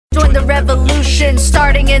join the revolution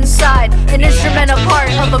starting inside. An instrumental part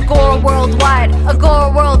of Agora Worldwide.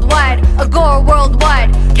 Agora Worldwide, Agora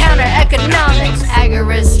Worldwide. Counter economics,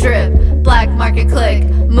 Agorist strip. Black market click,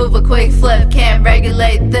 move a quick flip. Can't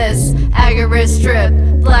regulate this, Agorist strip.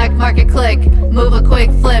 Black market click, move a quick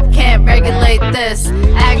flip. Can't regulate this,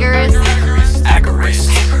 Agorist. Agorist.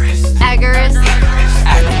 Agorist. Agorist.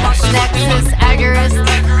 Nexus, Agorist.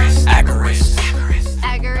 Agorist.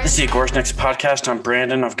 Agorist. This is the Agorist Next podcast. I'm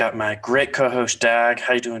Brandon. I've got my great co-host Dag.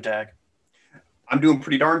 How you doing, Dag? I'm doing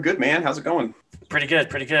pretty darn good, man. How's it going? Pretty good,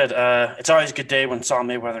 pretty good. It's always a good day when Saul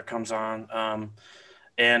Mayweather comes on.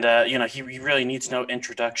 He really needs no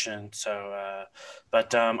introduction. So,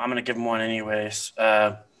 but I'm going to give him one anyways.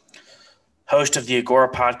 Host of the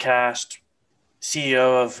Agora podcast,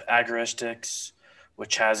 CEO of Agoristics,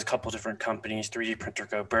 which has a couple different companies, 3D Printer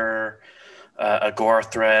Go Burr, Agora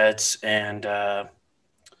Threads, and I'm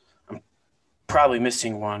probably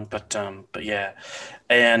missing one, but yeah.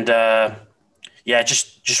 And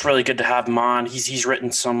just really good to have him on. He's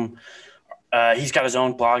written some he's got his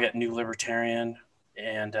own blog at New Libertarian,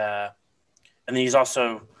 and then he's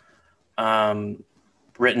also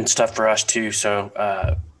written stuff for us too.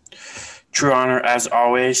 So true honor as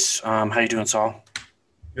always. How you doing, Saul?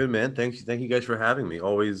 Good, man. Thank you guys for having me.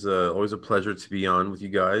 Always a pleasure to be on with you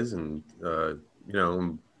guys, and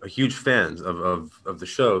I'm a huge fan of the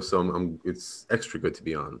show, so it's extra good to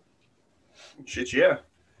be on. Shit, yeah.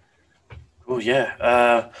 Oh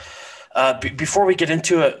yeah. Before we get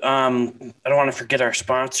into it, I don't want to forget our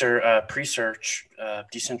sponsor, Presearch,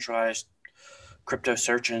 decentralized crypto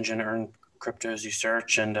search engine. Earn crypto as you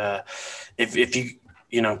search, and if you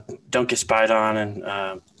don't get spied on,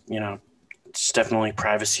 and it's definitely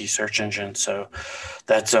privacy search engine. So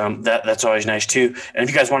that's always nice too. And if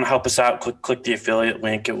you guys want to help us out, click the affiliate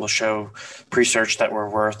link. It will show Presearch that we're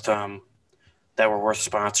worth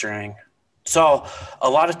sponsoring. So a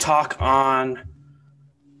lot of talk on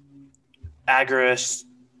agorists,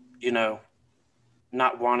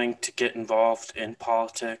 not wanting to get involved in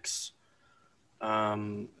politics.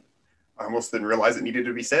 I almost didn't realize it needed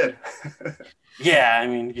to be said. Yeah, I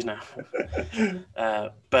mean,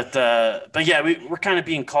 but yeah, we're kind of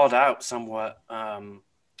being called out somewhat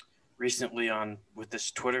recently with this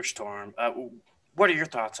Twitter storm. What are your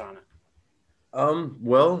thoughts on it?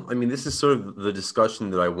 Well, I mean, this is sort of the discussion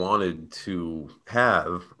that I wanted to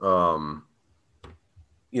have.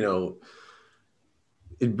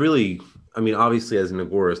 It really, I mean, obviously as an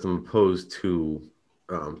agorist, I'm opposed to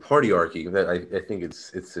partyarchy. That I think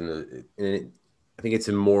I think it's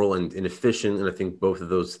immoral and inefficient, and I think both of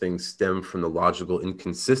those things stem from the logical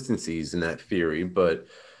inconsistencies in that theory. But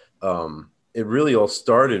it really all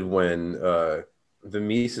started when the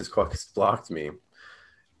Mises Caucus blocked me.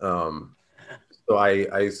 So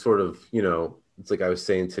I sort of, it's like I was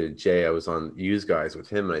saying to Jay, I was on Use Guys with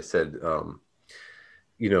him, and I said,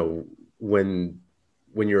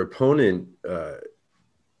 when your opponent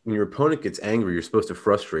gets angry, you're supposed to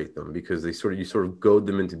frustrate them, because you sort of goad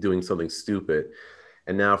them into doing something stupid.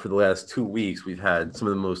 And now for the last 2 weeks, we've had some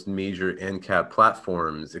of the most major ANCAP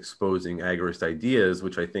platforms exposing agorist ideas,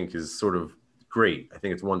 which I think is sort of great. I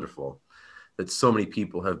think it's wonderful that so many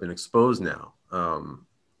people have been exposed now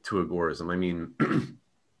to agorism. I mean,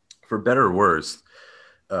 for better or worse,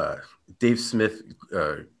 Dave Smith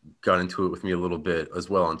got into it with me a little bit as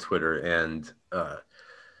well on Twitter, and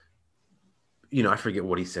I forget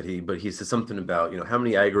what he said. But he said something about, how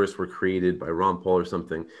many agorists were created by Ron Paul or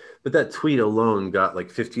something. But that tweet alone got like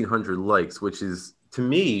 1,500 likes, which is, to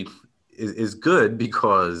me, is good,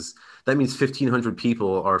 because that means 1,500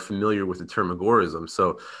 people are familiar with the term agorism.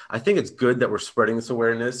 So I think it's good that we're spreading this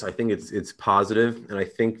awareness. I think it's positive, and I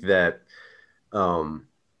think that over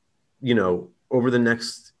the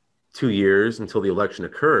next 2 years until the election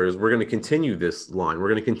occurs, we're going to continue this line. We're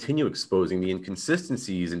going to continue exposing the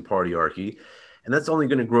inconsistencies in partyarchy, and that's only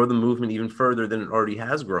going to grow the movement even further than it already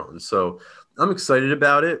has grown. So I'm excited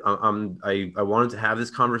about it. I wanted to have this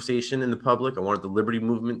conversation in the public. I wanted the Liberty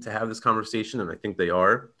Movement to have this conversation, and I think they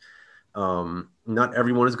are. Not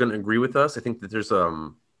everyone is going to agree with us. I think that there's a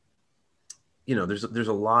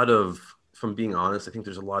lot of, if I'm being honest, I think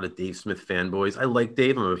there's a lot of Dave Smith fanboys. I like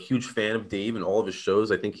Dave. I'm a huge fan of Dave and all of his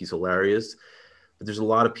shows. I think he's hilarious. But there's a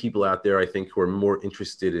lot of people out there, I think, who are more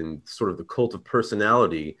interested in sort of the cult of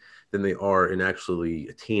personality than they are in actually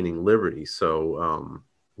attaining liberty. So,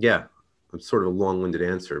 yeah, it's sort of a long-winded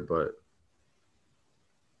answer, but.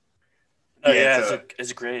 Oh, yeah,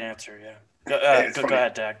 it's a great answer, yeah. Go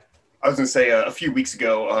ahead, Dak. I was going to say a few weeks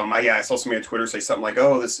ago, I saw somebody on Twitter say something like,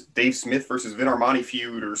 "Oh, this Dave Smith versus Vin Armani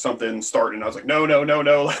feud or something starting." And I was like, "No, no, no,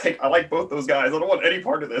 no! Like, I like both those guys. I don't want any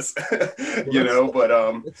part of this." You know. But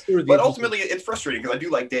ultimately, it's frustrating because I do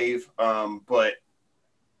like Dave. But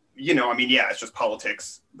you know, I mean, yeah, it's just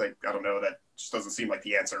politics. Like, I don't know. That just doesn't seem like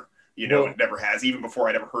the answer. You know, it never has. Even before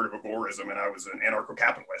I'd ever heard of agorism, and I was an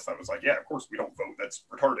anarcho-capitalist, I was like, yeah, of course we don't vote. That's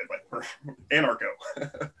retarded. Like, we're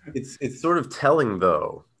anarcho. It's sort of telling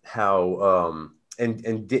though how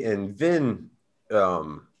and Vin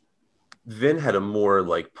Vin had a more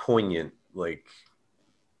like poignant like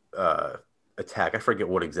attack. I forget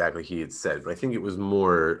what exactly he had said, but I think it was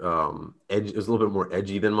more edgy. It was a little bit more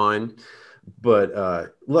edgy than mine.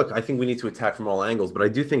 But look, I think we need to attack from all angles. But I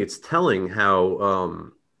do think it's telling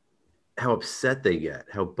how upset they get,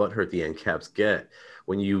 how butthurt the ANCAPs get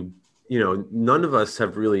when you know, none of us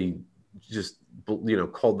have really just, you know,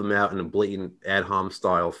 called them out in a blatant ad hom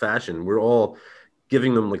style fashion. We're all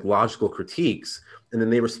giving them like logical critiques, and then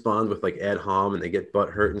they respond with like ad hom and they get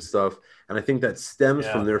butthurt and stuff. And I think that stems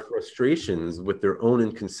from their frustrations with their own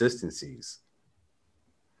inconsistencies.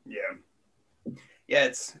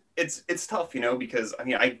 Yeah, it's tough, you know, because I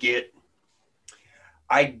mean, I get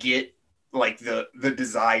like the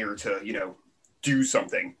desire to, you know, do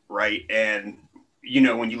something, right? And, you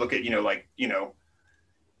know, when you look at, you know, like, you know,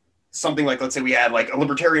 something like, let's say we had like a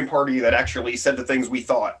libertarian party that actually said the things we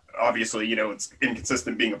thought, obviously, you know, it's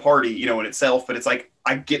inconsistent being a party, you know, in itself, but it's like,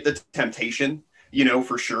 I get the temptation, you know,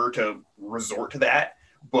 for sure to resort to that.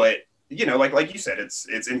 But, you know, like you said, it's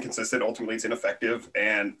inconsistent. Ultimately, it's ineffective.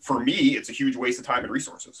 And for me, it's a huge waste of time and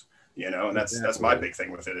resources, you know, and that's my big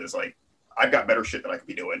thing with it is like, I've got better shit that I could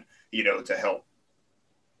be doing, you know, to help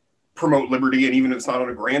promote liberty. And even if it's not on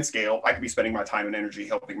a grand scale, I could be spending my time and energy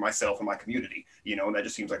helping myself and my community, you know, and that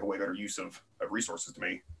just seems like a way better use of resources to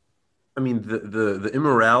me. I mean, the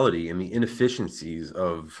immorality and the inefficiencies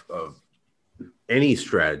of any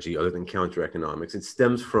strategy other than counter economics, it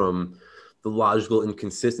stems from the logical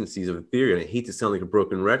inconsistencies of the theory. And I hate to sound like a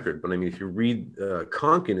broken record, but I mean, if you read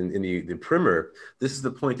Konkin in the primer, this is the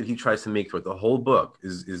point that he tries to make throughout the whole book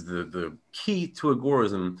is the key to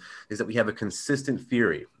agorism is that we have a consistent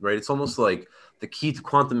theory, right? It's almost like the key to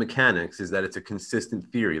quantum mechanics is that it's a consistent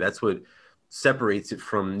theory. That's what separates it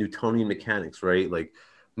from Newtonian mechanics, right? Like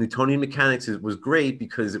Newtonian mechanics was great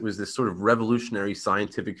because it was this sort of revolutionary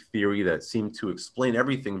scientific theory that seemed to explain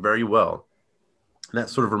everything very well. And that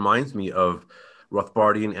sort of reminds me of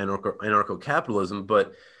Rothbardian anarcho-capitalism,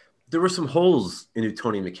 but there were some holes in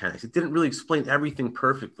Newtonian mechanics. It didn't really explain everything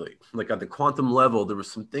perfectly. Like at the quantum level, there were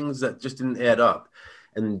some things that just didn't add up.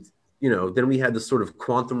 And, you know, then we had this sort of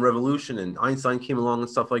quantum revolution and Einstein came along and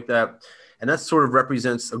stuff like that. And that sort of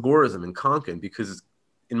represents agorism in Konkin because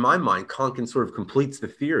in my mind, Konkin sort of completes the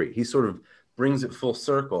theory. He sort of brings it full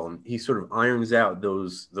circle and he sort of irons out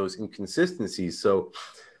those inconsistencies. So,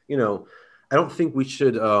 you know, I don't think we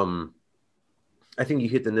should, I think you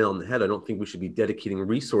hit the nail on the head. I don't think we should be dedicating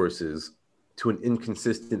resources to an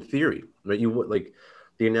inconsistent theory, right? Like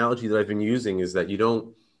the analogy that I've been using is that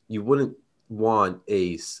you wouldn't want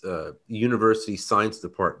a university science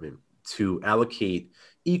department to allocate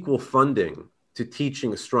equal funding to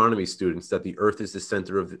teaching astronomy students that the Earth is the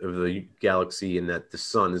center of the galaxy and that the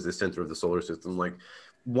sun is the center of the solar system. Like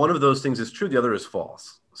one of those things is true, the other is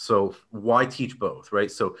false. So why teach both, right?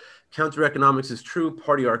 So counter economics is true,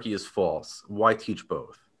 partyarchy is false. Why teach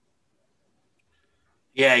both?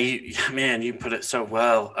 Yeah, you put it so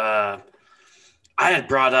well. I had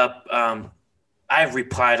brought up, I have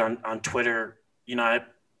replied on Twitter. You know, I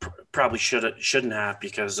probably shouldn't have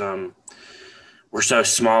because we're so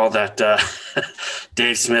small that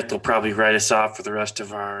Dave Smith will probably write us off for the rest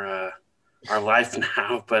of our life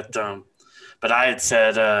now. But I had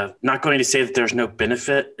said, not going to say that there's no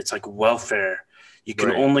benefit. It's like welfare. You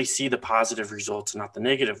can only see the positive results and not the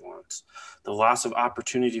negative ones. The loss of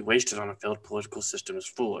opportunity wasted on a failed political system is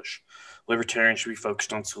foolish. Libertarians should be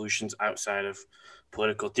focused on solutions outside of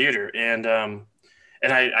political theater. And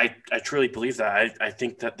I truly believe that. I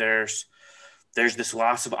think that there's this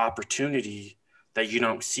loss of opportunity that you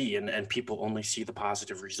don't see, and people only see the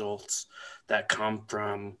positive results that come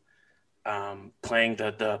from playing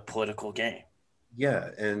the political game. Yeah,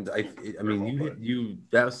 and I mean,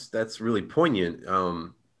 that's really poignant.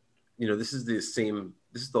 You know, this is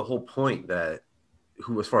the whole point that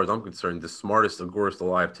who, as far as I'm concerned, the smartest agorist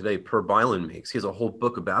alive today, Per Bylan makes. He has a whole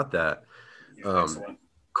book about that,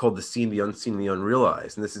 called The Seen, the Unseen, the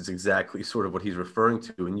Unrealized. And this is exactly sort of what he's referring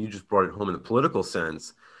to. And you just brought it home in the political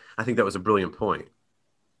sense. I think that was a brilliant point.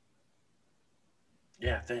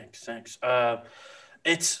 Yeah, thanks.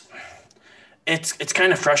 It's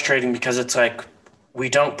kind of frustrating because it's like we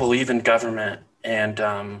don't believe in government,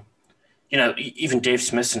 and even Dave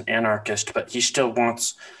Smith's an anarchist, but he still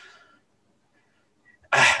wants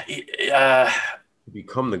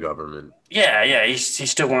Become the government. yeah, he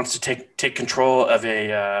still wants to take control of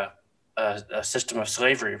a system of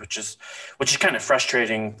slavery, which is kind of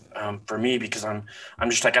frustrating for me, because I'm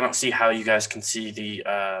just like, I don't see how you guys can see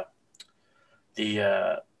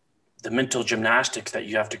the mental gymnastics that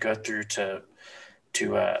you have to go through to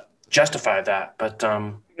justify that. But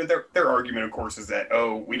their argument, of course, is that,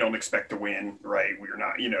 oh, we don't expect to win, right? We're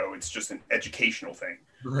not, it's just an educational thing,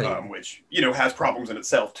 Right. which has problems in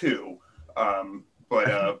itself too. But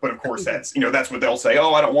of course, that's that's what they'll say.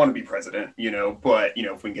 Oh, I don't want to be president, But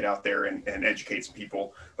if we can get out there and educate some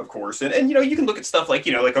people, of course, and you can look at stuff like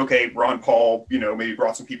okay, Ron Paul, maybe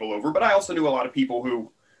brought some people over, but I also knew a lot of people who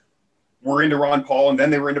were into Ron Paul, and then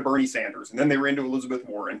they were into Bernie Sanders, and then they were into Elizabeth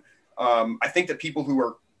Warren. I think that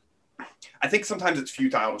I think sometimes it's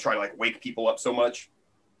futile to try to like wake people up so much.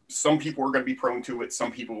 Some people are going to be prone to it.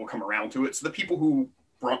 Some people will come around to it. So the people who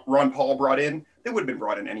Ron Paul brought in, they would have been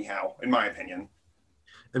brought in anyhow, in my opinion.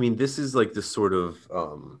 I mean, this is like the sort of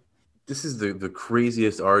this is the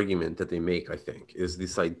craziest argument that they make, I think, is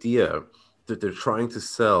this idea that they're trying to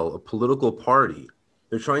sell a political party.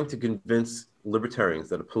 They're trying to convince libertarians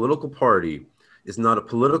that a political party is not a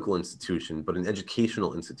political institution, but an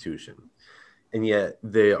educational institution. And yet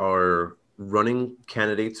they are running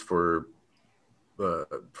candidates for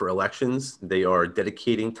elections. They are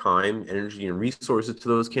dedicating time, energy, and resources to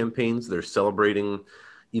those campaigns. They're celebrating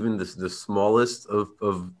even the smallest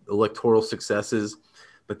of electoral successes,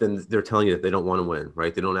 but then they're telling you that they don't want to win,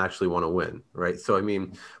 right? They don't actually want to win, right? So, I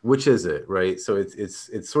mean, which is it, right? So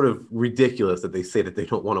it's sort of ridiculous that they say that they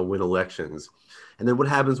don't want to win elections. And then what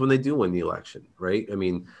happens when they do win the election, right? I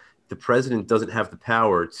mean, the president doesn't have the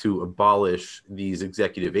power to abolish these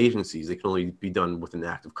executive agencies. They can only be done with an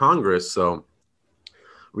act of Congress. So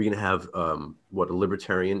we're going to have, a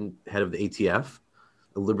libertarian head of the ATF,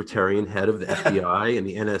 a libertarian head of the FBI and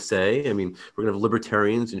the NSA. I mean, we're going to have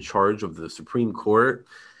libertarians in charge of the Supreme Court.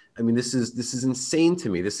 I mean, this is insane to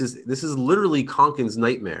me. This is literally Konkin's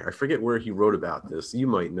nightmare. I forget where he wrote about this. You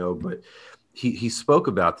might know, but he spoke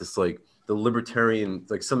about this, like the libertarian,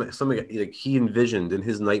 like something like he envisioned in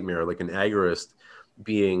his nightmare, like an agorist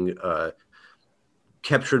being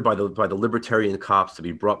captured by the libertarian cops to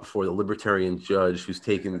be brought before the libertarian judge, who's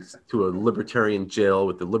taken to a libertarian jail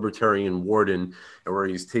with the libertarian warden, and where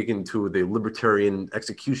he's taken to the libertarian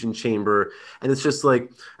execution chamber. And it's just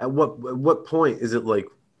like, at what point is it like,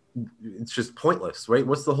 it's just pointless, right?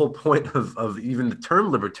 What's the whole point of even the term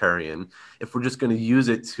libertarian if we're just going to use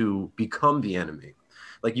it to become the enemy?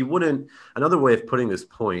 Like, you wouldn't, another way of putting this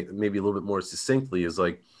point, maybe a little bit more succinctly, is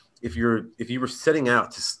like, if you were setting out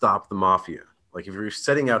to stop the mafia, like if you're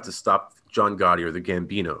setting out to stop John Gotti or the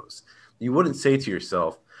Gambinos, you wouldn't say to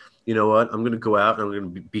yourself, you know what, I'm going to go out and I'm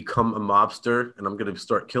going to become a mobster and I'm going to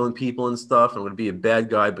start killing people and stuff. I'm going to be a bad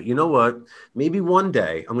guy. But you know what, maybe one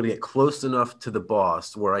day I'm going to get close enough to the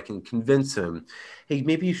boss where I can convince him, hey,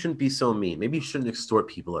 maybe you shouldn't be so mean. Maybe you shouldn't extort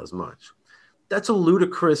people as much. That's a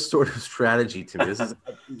ludicrous sort of strategy to me. This is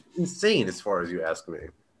insane as far as you ask me.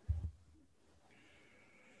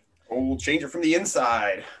 Oh, we'll change it from the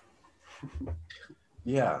inside.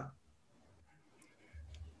 Yeah.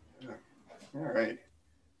 All right.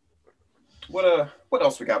 What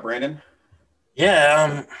else we got, Brandon?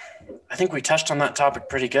 Yeah, I think we touched on that topic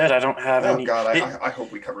pretty good. I don't have any. Oh God, I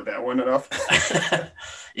hope we covered that one enough.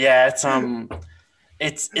 Yeah, it's something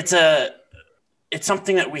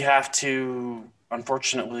that we have to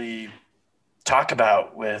unfortunately talk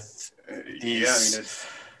about with these.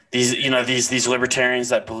 These libertarians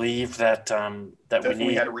that believe that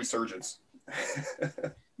we had a resurgence.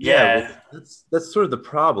 Yeah, that's sort of the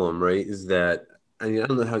problem, right? Is that, I mean, I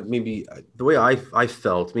don't know how, maybe the way I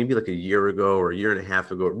felt maybe like a year ago or a year and a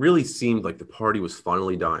half ago, it really seemed like the party was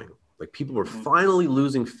finally dying. Like people were finally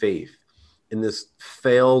losing faith in this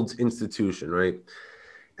failed institution, right?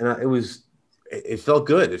 And it felt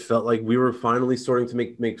good. It felt like we were finally starting to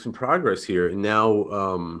make some progress here. And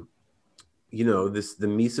now, the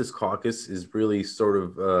Mises Caucus is really sort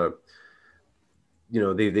of,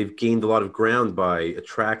 they've gained a lot of ground by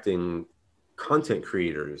attracting content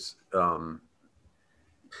creators. What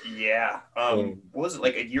was it,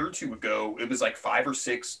 like a year or two ago? It was like 5 or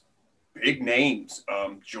 6 big names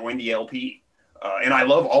joined the LP, and I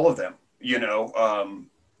love all of them.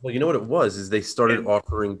 Well, you know what it was is they started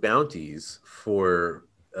offering bounties for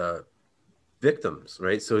victims,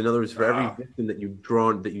 right? So in other words, for every victim that you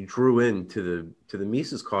drew into the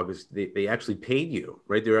Mises Caucus, they actually paid you,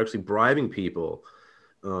 right? They were actually bribing people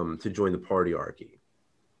to join the partyarchy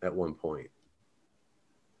at one point.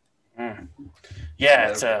 Yeah,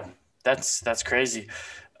 it's that's crazy.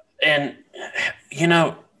 And you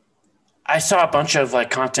know, I saw a bunch of like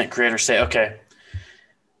content creators say, okay,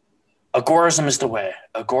 agorism is the way.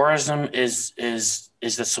 Agorism is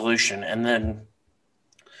the solution. And then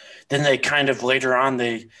they kind of later on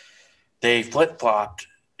they flip-flopped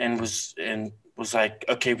and was like,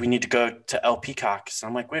 okay, we need to go to LP caucus.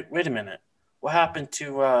 I'm like, wait a minute. What happened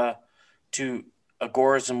to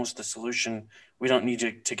agorism was the solution. We don't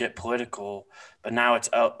need to get political, but now it's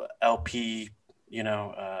LP,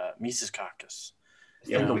 Mises caucus.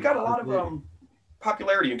 Yeah, we got a lot of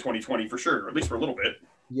popularity in 2020 for sure, or at least for a little bit.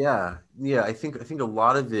 Yeah. I think a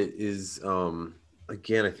lot of it is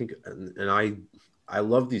again. I think, and I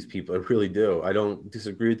love these people. I really do. I don't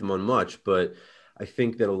disagree with them on much, but I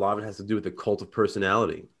think that a lot of it has to do with the cult of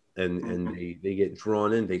personality, and they get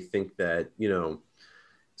drawn in. They think that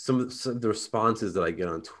some of the responses that I get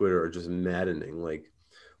on Twitter are just maddening. Like,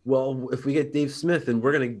 well, if we get Dave Smith, and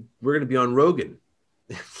we're gonna be on Rogan.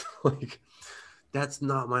 It's like, that's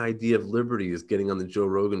not my idea of liberty, is getting on the Joe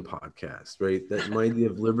Rogan podcast, right? That my idea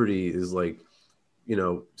of liberty is like,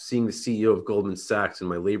 seeing the CEO of Goldman Sachs in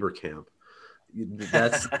my labor camp.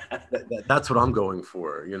 That's what I'm going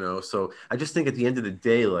for, So I just think at the end of the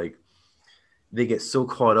day, like, they get so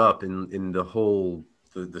caught up in the whole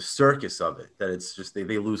the circus of it that it's just they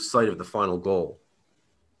lose sight of the final goal.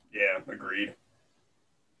 Yeah, agreed.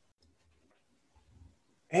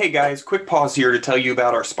 Hey guys, quick pause here to tell you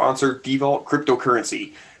about our sponsor, DVault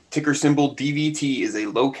Cryptocurrency. Ticker symbol DVT is a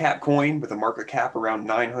low cap coin with a market cap around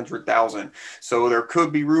 900,000. So there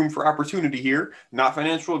could be room for opportunity here. Not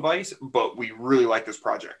financial advice, but we really like this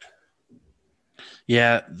project.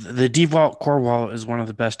 Yeah, the DVault core wallet is one of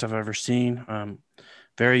the best I've ever seen.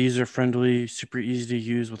 Very user friendly, super easy to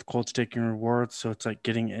use with cold staking rewards. So it's like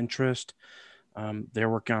getting interest. They're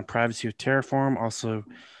working on privacy with Terraform, also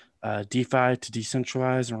DeFi to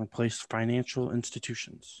decentralize and replace financial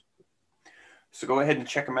institutions. So go ahead and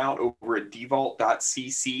check them out over at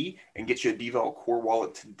dvault.cc and get you a DVault core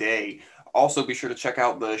wallet today. Also, be sure to check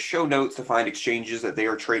out the show notes to find exchanges that they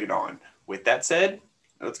are traded on. With that said,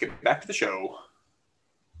 let's get back to the show.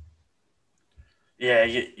 Yeah,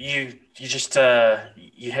 you just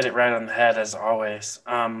you hit it right on the head as always.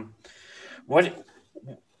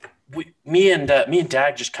 Me and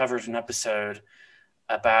Dag just covered an episode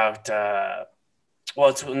about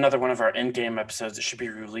it's another one of our in-game episodes. It should be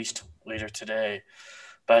released later today,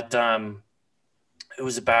 but it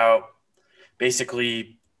was about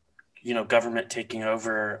basically government taking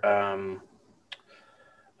over,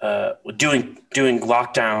 doing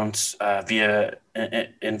lockdowns via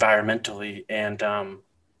environmentally, and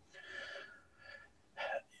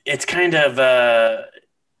it's kind of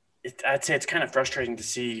I'd say it's kind of frustrating to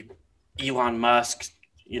see Elon Musk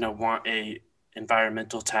want a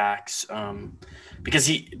environmental tax,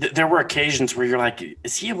 because there were occasions where you're like,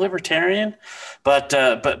 is he a libertarian? But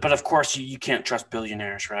of course you can't trust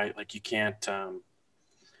billionaires, right? Like, you can't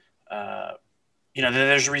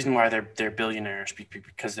there's a reason why they're billionaires,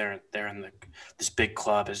 because they're in this big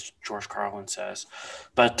club, as George Carlin says.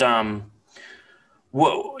 But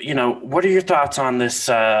what are your thoughts on this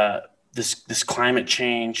this climate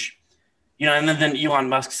change? And then Elon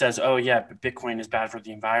Musk says, "Oh yeah, Bitcoin is bad for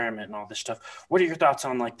the environment and all this stuff." What are your thoughts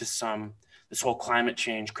on like this whole climate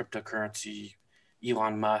change, cryptocurrency,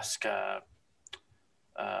 Elon Musk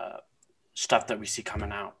stuff that we see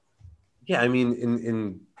coming out? Yeah, I mean,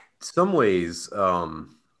 in some ways,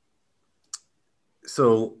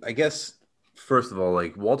 so I guess first of all,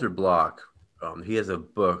 like Walter Block, he has a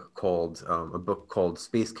book called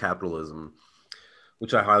Space Capitalism,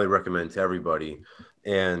 which I highly recommend to everybody,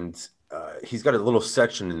 and he's got a little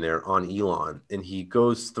section in there on Elon, and he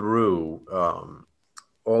goes through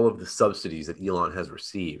all of the subsidies that Elon has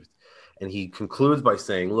received, and he concludes by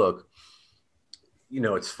saying, "Look,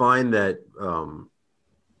 it's fine that."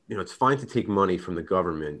 It's fine to take money from the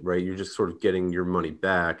government, right? You're just sort of getting your money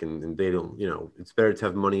back, and they don't, it's better to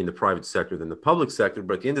have money in the private sector than the public sector.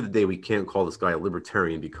 But at the end of the day, we can't call this guy a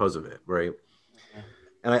libertarian because of it, right?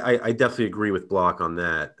 And I definitely agree with Block on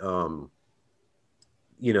that.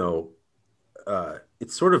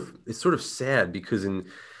 It's sort of sad because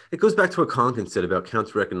it goes back to what Conklin said about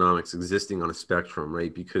counter economics existing on a spectrum,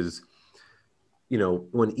 right? Because, when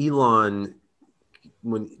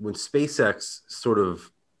SpaceX sort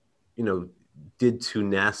of did to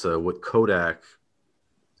NASA what Kodak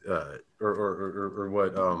or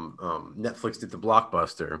what Netflix did to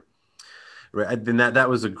Blockbuster, right? Then that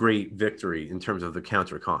was a great victory in terms of the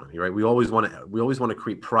counter economy, right? We always want to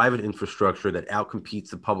create private infrastructure that outcompetes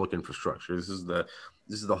the public infrastructure. This is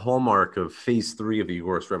the hallmark of phase 3 of the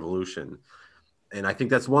Agorist revolution. And I think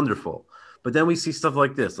that's wonderful. But then we see stuff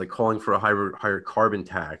like this, like calling for a higher carbon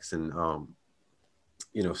tax and,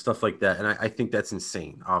 stuff like that. And I think that's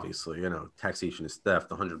insane. Obviously, taxation is theft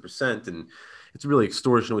 100%. And it's really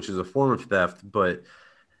extortion, which is a form of theft. But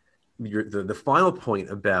the final point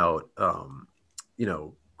about,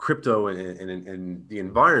 crypto and the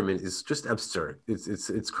environment is just absurd.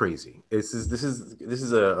 It's crazy. This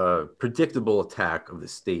is a predictable attack of the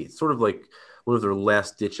state. It's sort of like one of their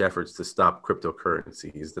last ditch efforts to stop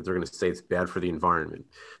cryptocurrencies, that they're going to say it's bad for the environment.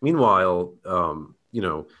 Meanwhile,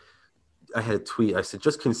 I had a tweet. I said,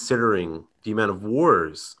 just considering the amount of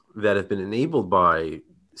wars that have been enabled by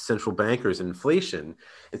central bankers and inflation,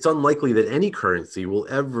 it's unlikely that any currency will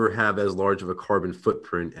ever have as large of a carbon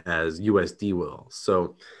footprint as USD will.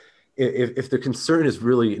 So if the concern is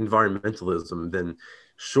really environmentalism, then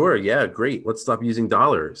sure, yeah, great. Let's stop using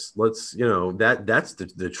dollars. Let's, that's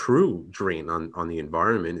the true drain on the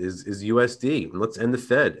environment is USD. And let's end the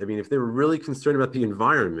Fed. I mean, if they were really concerned about the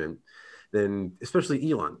environment, then especially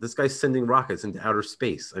Elon, this guy's sending rockets into outer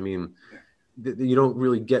space. I mean, you don't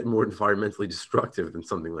really get more environmentally destructive than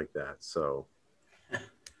something like that. So,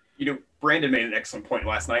 Brandon made an excellent point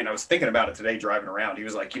last night, and I was thinking about it today driving around. He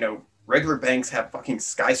was like, regular banks have fucking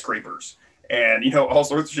skyscrapers and, all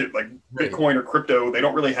sorts of shit like Bitcoin or crypto. They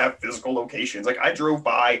don't really have physical locations. Like I drove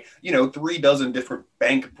by, 3 dozen different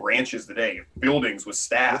bank branches today, buildings with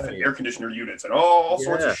staff and air conditioner units and all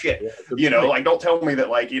sorts of shit. Like don't tell me that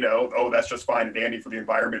that's just fine and dandy for the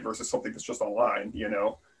environment versus something that's just online,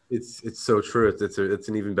 It's so true. It's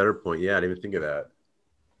an even better point. Yeah, I didn't even think of that.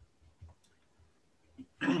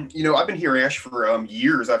 I've been hearing Ash for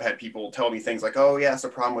years. I've had people tell me things like, "Oh, yeah, it's the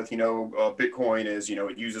problem with Bitcoin is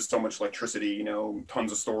it uses so much electricity."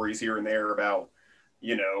 Tons of stories here and there about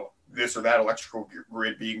this or that electrical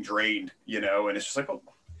grid being drained. And it's just like, well,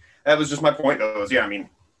 that was just my point. Though, is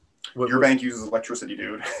your bank uses electricity,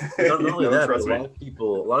 dude. Not only that, but a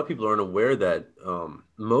lot of people aren't aware that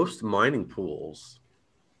most mining pools,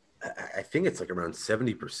 I think it's like around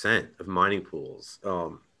 70% of mining pools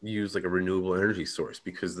use like a renewable energy source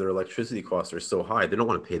because their electricity costs are so high. They don't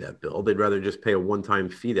want to pay that bill. They'd rather just pay a one-time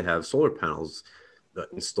fee to have solar panels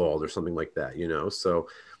installed or something like that, So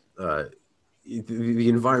the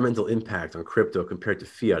environmental impact on crypto compared to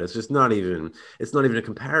fiat is just not even a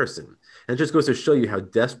comparison. And it just goes to show you how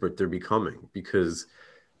desperate they're becoming, because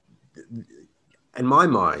in my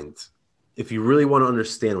mind, if you really want to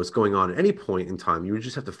understand what's going on at any point in time, you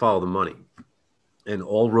just have to follow the money. And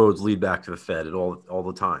all roads lead back to the Fed at all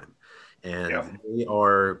the time. And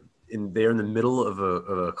they're in the middle of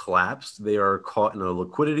a collapse. They are caught in a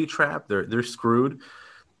liquidity trap. They're screwed,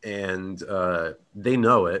 and they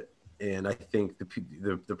know it. And I think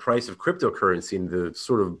the price of cryptocurrency and the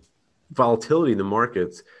sort of volatility in the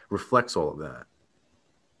markets reflects all of that.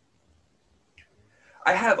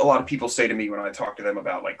 I have a lot of people say to me when I talk to them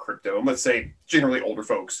about crypto, and let's say generally older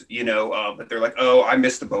folks, but they're like, "Oh, I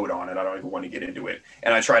missed the boat on it. I don't even want to get into it."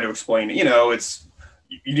 And I try to explain, it's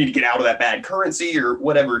you need to get out of that bad currency or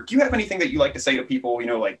whatever. Do you have anything that you like to say to people,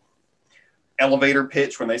 elevator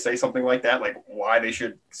pitch when they say something like that, like why they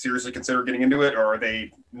should seriously consider getting into it, or are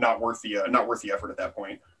they not worth the effort at that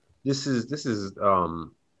point? This is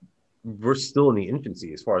we're still in the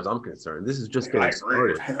infancy as far as I'm concerned. This is just getting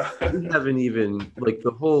started. We haven't even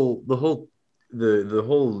the whole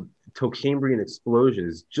Tocambrian explosion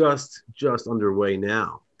is just underway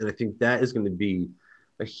now. And I think that is going to be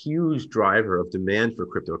a huge driver of demand for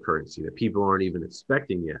cryptocurrency that people aren't even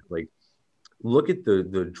expecting yet. Look at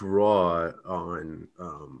the draw on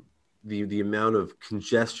the amount of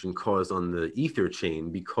congestion caused on the Ether chain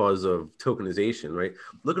because of tokenization, right?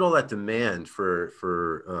 Look at all that demand for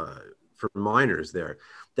miners there.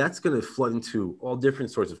 That's going to flood into all different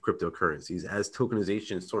sorts of cryptocurrencies as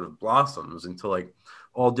tokenization sort of blossoms into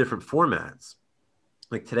all different formats.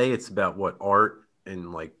 Today, it's about art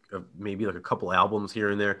and maybe a couple albums here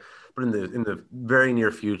and there, but in the very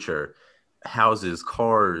near future, houses,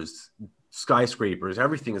 cars, skyscrapers,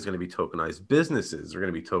 everything is going to be tokenized. Businesses are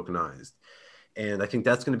going to be tokenized. And I think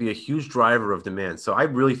that's going to be a huge driver of demand. So I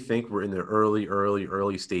really think we're in the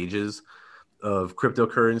early stages of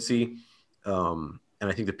cryptocurrency. And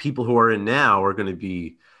I think the people who are in now are going to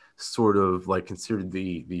be sort of considered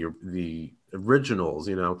the originals,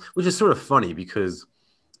 which is sort of funny because,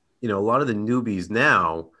 a lot of the newbies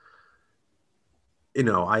now,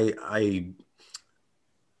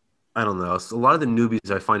 I don't know. So a lot of the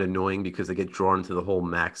newbies I find annoying because they get drawn into the whole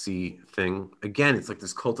maxi thing. Again, it's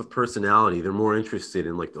this cult of personality. They're more interested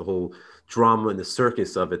in the whole drama and the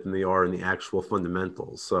circus of it than they are in the actual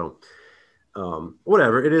fundamentals. So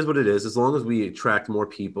whatever, it is what it is. As long as we attract more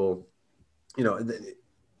people,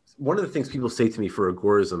 one of the things people say to me for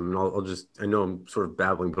agorism, and I'll just, I know I'm sort of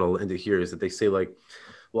babbling, but I'll end it here, is that they say like,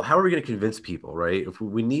 well, how are we going to convince people, right? If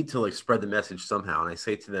we need to like spread the message somehow. And I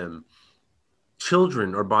say to them,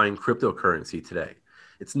 children are buying cryptocurrency today.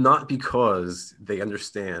 It's not because they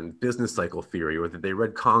understand business cycle theory or that they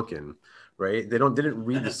read Konkin, right? They didn't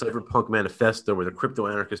read the Cypherpunk Manifesto or the Crypto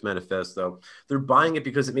Anarchist Manifesto. They're buying it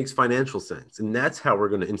because it makes financial sense. And that's how we're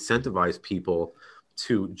going to incentivize people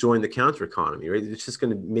to join the counter economy, right? It's just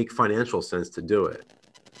going to make financial sense to do it.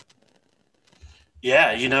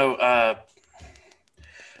 Yeah,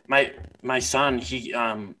 my son, he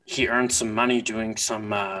earned some money doing some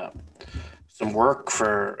work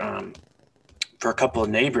for a couple of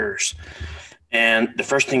neighbors, and the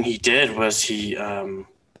first thing he did was he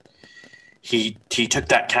took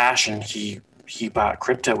that cash and he bought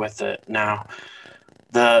crypto with it. Now,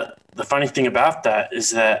 the funny thing about that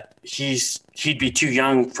is that he'd be too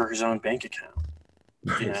young for his own bank account,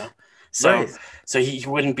 so he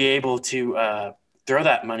wouldn't be able to throw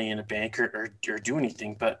that money in a bank or do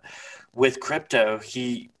anything. But with crypto,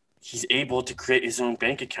 he's able to create his own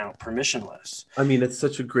bank account permissionless. I mean, it's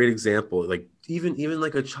such a great example. Like even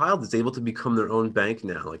like a child is able to become their own bank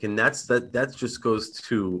now. Like, and that just goes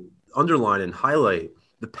to underline and highlight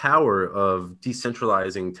the power of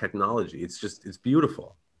decentralizing technology. It's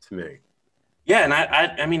beautiful to me. Yeah, and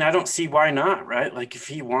I mean, I don't see why not, right? Like if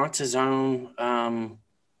he wants his own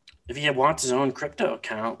crypto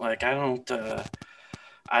account, like I don't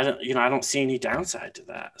see any downside to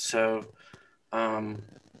that. So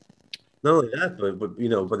not only that, but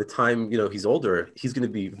by the time he's older, he's going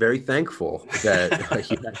to be very thankful that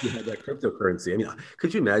he had that cryptocurrency. I mean,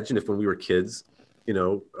 could you imagine if when we were kids, if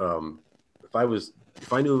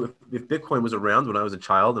Bitcoin was around when I was a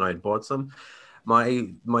child and I had bought some, my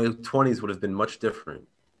 20s would have been much different.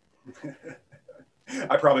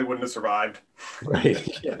 I probably wouldn't have survived.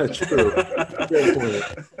 Right. Yeah, that's true.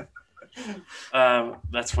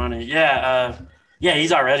 That's funny. Yeah.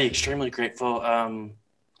 He's already extremely grateful.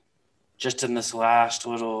 Just in this last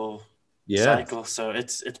little cycle. So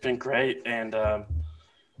it's been great. And,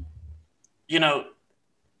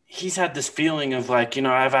 he's had this feeling of like,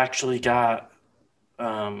 I've actually got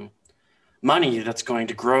money that's going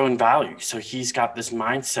to grow in value. So he's got this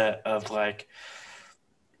mindset of like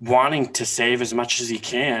wanting to save as much as he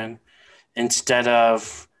can instead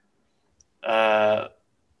of, what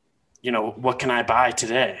can I buy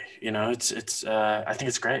today? I think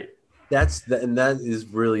it's great. And that is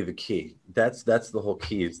really the key. That's the whole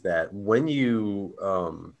key, is that when you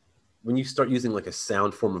start using like a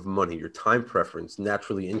sound form of money, your time preference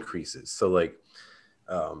naturally increases. So like,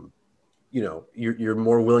 you're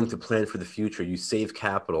more willing to plan for the future. You save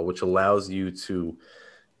capital, which allows you to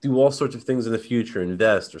do all sorts of things in the future,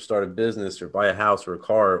 invest or start a business or buy a house or a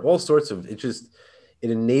car, all sorts of, it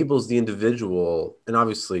enables the individual. And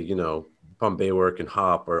obviously, Bombay Work and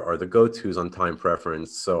Hop are the go-tos on time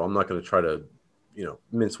preference. So I'm not going to try to,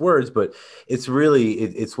 mince words, but it's really,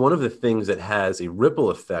 it's one of the things that has a ripple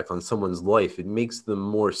effect on someone's life. It makes them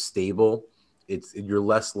more stable. You're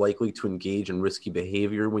less likely to engage in risky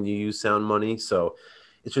behavior when you use sound money. So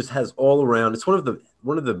it just has all around, it's one of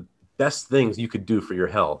the best things you could do for your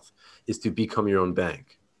health is to become your own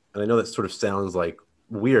bank. And I know that sort of sounds like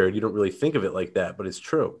weird. You don't really think of it like that, but it's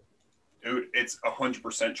true. Dude, it's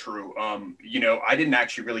 100% true. I didn't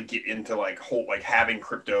actually really get into having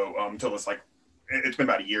crypto until it's been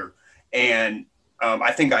about a year. And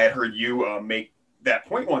I think I had heard you make that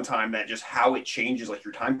point one time, that just how it changes like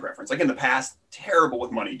your time preference. Like in the past, terrible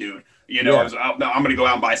with money, dude. I was out, no, I'm going to go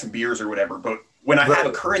out and buy some beers or whatever. But when I have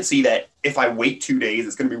a currency that if I wait 2 days,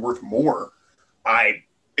 it's going to be worth more,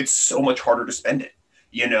 it's so much harder to spend it,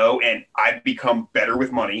 and I've become better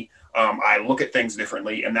with money. I look at things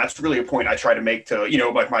differently, and that's really a point I try to make to,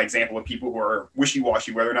 like my example of people who are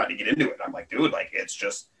wishy-washy whether or not to get into it. I'm like, dude, like it's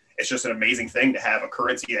just an amazing thing to have a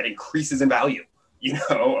currency that increases in value.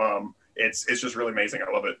 It's just really amazing.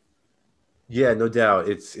 I love it. Yeah, no doubt.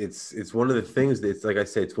 It's one of the things that, it's like I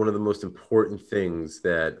say, it's one of the most important things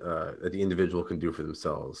that the individual can do for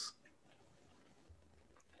themselves.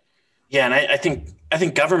 Yeah, and I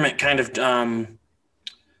think government kind of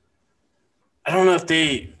I don't know if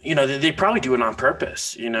they probably do it on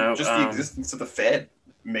purpose, Just the existence of the Fed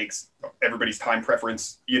makes everybody's time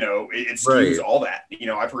preference, it skews all that.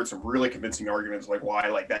 I've heard some really convincing arguments like why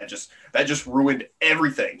like that just ruined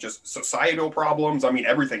everything, just societal problems. I mean,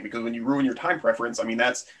 everything, because when you ruin your time preference, I mean,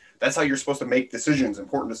 that's how you're supposed to make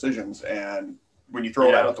important decisions. And when you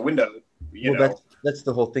throw that out the window, that's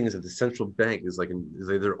the whole thing, is that the central bank is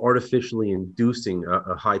they're artificially inducing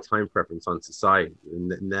a high time preference on society,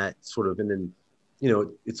 and that sort of, and then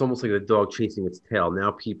it's almost like a dog chasing its tail.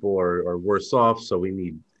 Now people are worse off, so we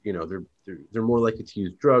need, they're more likely to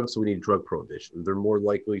use drugs, so we need drug prohibition. They're more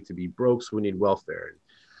likely to be broke, so we need welfare. And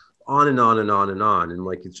on and on and on and on. And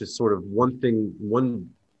like it's just sort of one thing, one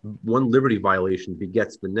liberty violation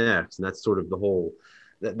begets the next, and that's sort of the whole.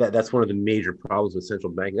 That's one of the major problems with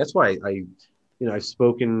central banking. That's why I've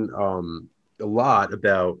spoken a lot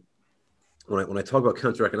about when I talk about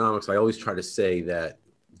counter economics. I always try to say that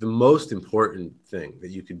the most important thing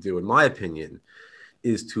that you could do, in my opinion,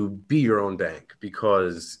 is to be your own bank,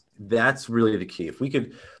 because that's really the key. If we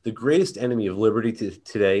could, the greatest enemy of liberty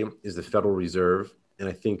today is the Federal Reserve, and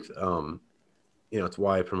I think it's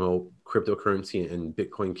why I promote cryptocurrency and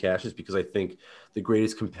Bitcoin Cash, is because I think the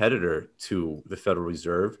greatest competitor to the Federal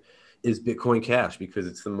Reserve is Bitcoin Cash, because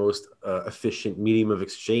it's the most efficient medium of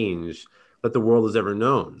exchange that the world has ever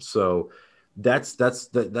known. So that's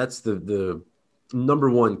the number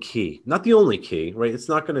one key, not the only key, right? It's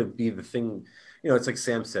not going to be the thing, it's like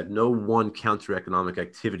Sam said, no one counter economic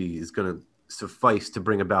activity is going to suffice to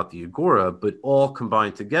bring about the agora, but all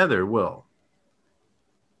combined together will.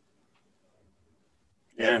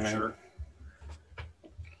 Yeah, man. Sure.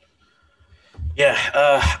 Yeah,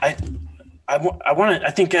 I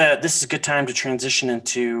think this is a good time to transition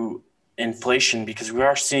into inflation, because we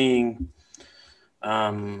are seeing,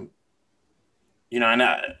 and we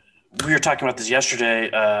were talking about this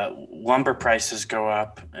yesterday. Lumber prices go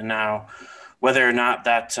up, and now whether or not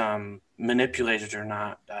that's manipulated or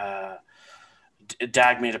not,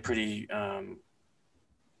 Dag made a pretty.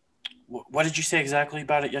 What did you say exactly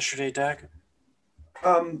about it yesterday, Dag?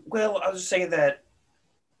 Well, I was just saying that,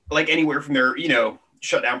 like, anywhere from there,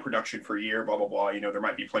 shut down production for a year, blah, blah, blah. There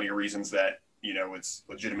might be plenty of reasons that, it's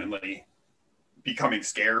legitimately becoming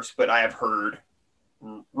scarce. But I have heard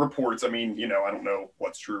reports, I don't know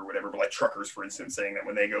what's true or whatever, but like truckers, for instance, saying that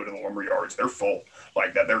when they go to the lumber yards, they're full,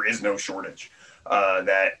 like that there is no shortage,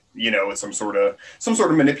 that, it's some sort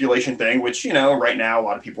of manipulation thing, which, right now a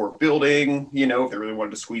lot of people are building, if they really wanted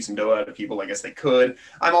to squeeze some dough out of people, I guess they could.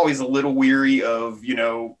 I'm always a little weary of,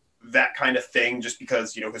 that kind of thing, just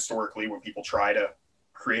because, historically when people try to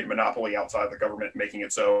create a monopoly outside of the government, making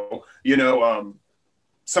it so,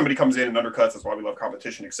 somebody comes in and undercuts. That's why we love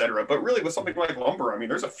competition, et cetera. But really with something like lumber,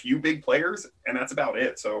 there's a few big players and that's about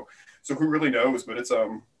it. So who really knows? But it's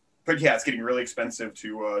getting really expensive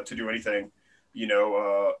to do anything,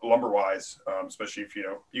 lumber wise, especially if,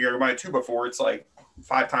 you go to buy a 2x4, it's like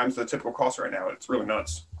 5 times the typical cost right now. It's really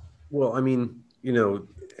nuts. Well, again,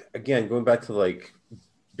 going back to like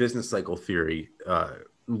business cycle theory,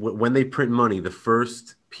 when they print money, the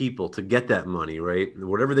first people to get that money, right,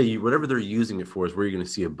 whatever they're using it for, is where you're going to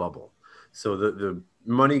see a bubble. So the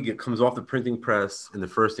money comes off the printing press, and the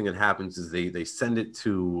first thing that happens is they send it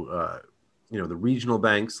to the regional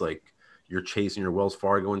banks like your Chase and your Wells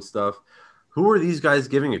Fargo and stuff. Who are these guys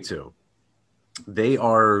giving it to? Who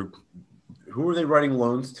are they writing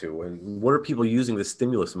loans to, and what are people using the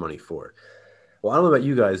stimulus money for? Well, I don't know about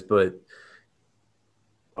you guys, but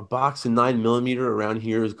a box of 9mm around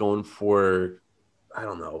here is going for, I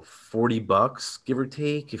don't know, $40, give or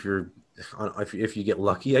take, if you get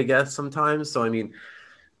lucky, I guess, sometimes. So,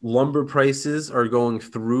 lumber prices are going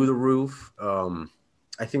through the roof.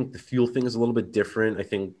 I think the fuel thing is a little bit different. I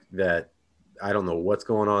think that, I don't know what's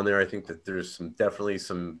going on there. I think that there's definitely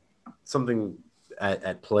something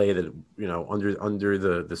at play that, under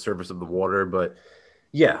the surface of the water. But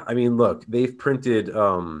yeah, look, they've printed,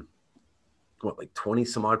 like 20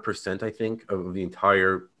 some odd %, I think, of the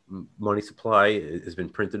entire money supply has been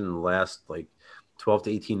printed in the last like 12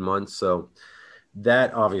 to 18 months. So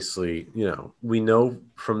that obviously, we know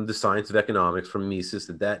from the science of economics, from Mises,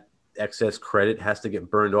 that excess credit has to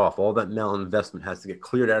get burned off. All that malinvestment has to get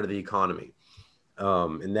cleared out of the economy.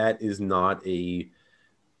 And that is not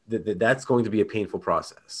that's going to be a painful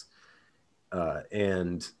process.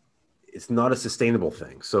 And it's not a sustainable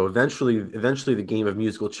thing. So eventually the game of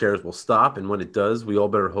musical chairs will stop. And when it does, we all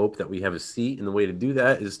better hope that we have a seat. And the way to do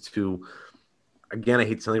that is to, again, I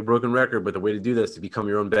hate to sound like a broken record, but the way to do that is to become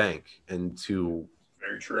your own bank, and to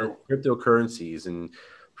very true cryptocurrencies and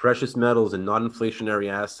precious metals and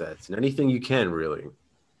non-inflationary assets and anything you can, really.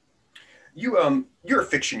 You're a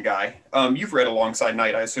fiction guy. You've read Alongside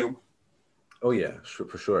Night, I assume. Oh yeah, sure,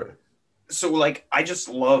 for sure. So like, I just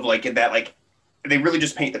love like in that, like, they really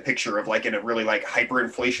just paint the picture of like in a really like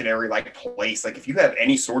hyperinflationary like place. Like if you have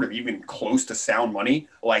any sort of even close to sound money,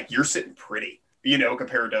 like you're sitting pretty,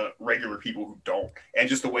 compared to regular people who don't. And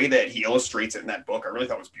just the way that he illustrates it in that book, I really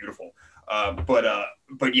thought was beautiful.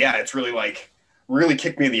 But yeah, it's really like really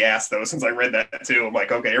kicked me in the ass though, since I read that too. I'm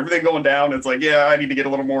like, okay, everything going down. It's like, yeah, I need to get a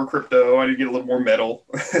little more crypto. I need to get a little more metal,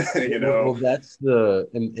 you know? Well, that's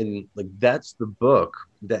and like that's the book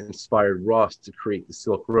that inspired Ross to create the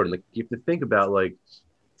Silk Road. And like you have to think about like,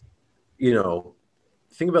 you know,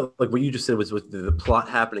 think about like what you just said was with the plot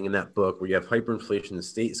happening in that book where you have hyperinflation, the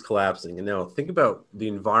state is collapsing. And now think about the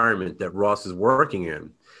environment that Ross is working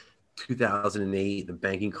in. 2008, the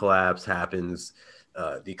banking collapse happens,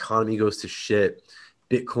 the economy goes to shit,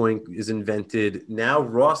 Bitcoin is invented. Now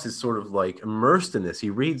Ross is sort of like immersed in this. He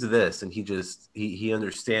reads this and he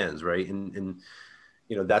understands, right? And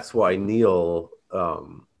you know, that's why Neil, I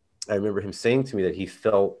remember him saying to me that he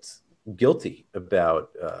felt guilty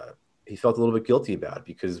about he felt a little bit guilty about it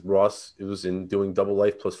because Ross was in doing Double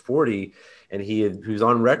Life plus 40, and he was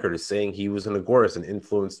on record as saying he was an agorist and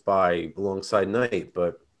influenced by Alongside Night.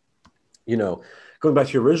 But you know, going back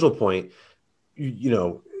to your original point, you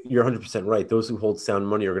know, you're 100% right. Those who hold sound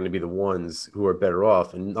money are going to be the ones who are better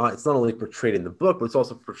off. And it's not only portrayed in the book, but it's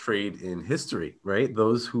also portrayed in history, right?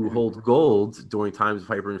 Those who hold gold during times of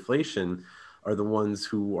hyperinflation are the ones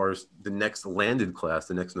who are the next landed class,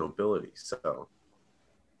 the next nobility. So,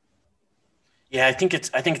 yeah, I think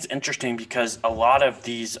it's interesting because a lot of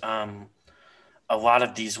these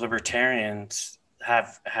libertarians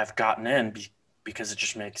have gotten in because it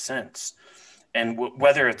just makes sense. And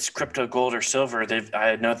whether it's crypto, gold, or silver,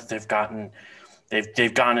 I know that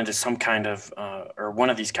they've gone into some kind of or one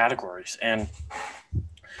of these categories. And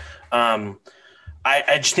I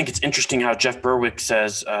just think it's interesting how Jeff Berwick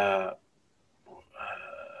says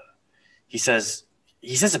he says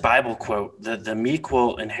a Bible quote: "The meek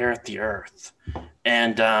will inherit the earth."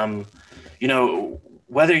 And you know,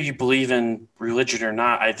 whether you believe in religion or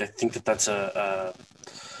not, I think that's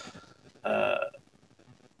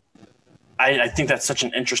I think that's such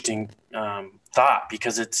an interesting thought,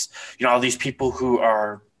 because it's, you know, all these people who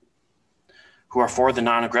are for the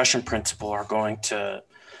non-aggression principle are going to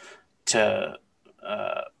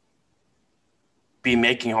be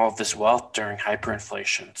making all of this wealth during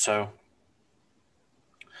hyperinflation. So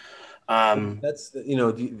that's, you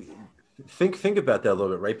know, think about that a little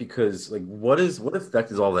bit, right? Because like, what effect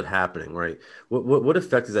is all that happening, right? What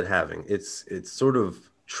effect is that having? It's sort of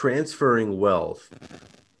transferring wealth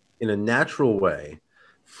in a natural way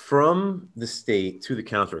from the state to the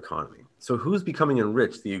counter economy. So who's becoming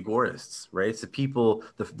enriched? The agorists, right? It's the people,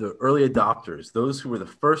 the early adopters, those who were the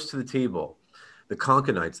first to the table, the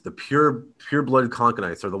Konkanites, the pure-blooded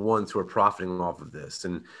Konkanites are the ones who are profiting off of this,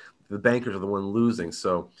 and the bankers are the one losing.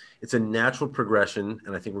 So it's a natural progression,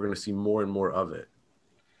 and I think we're going to see more and more of it.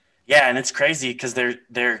 Yeah, and it's crazy because they're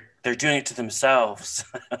doing it to themselves.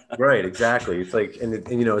 Right, exactly. It's like, and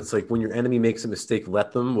you know, it's like when your enemy makes a mistake,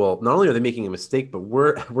 let them. Well, not only are they making a mistake, but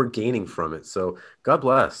we're gaining from it. So God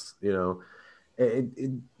bless. You know,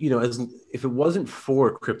 you know, as if it wasn't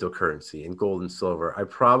for cryptocurrency and gold and silver, I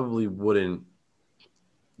probably wouldn't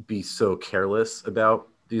be so careless about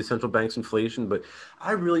the central bank's inflation. But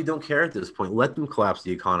I really don't care at this point. Let them collapse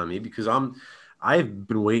the economy, because I've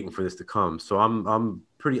been waiting for this to come. So I'm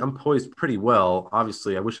poised pretty well.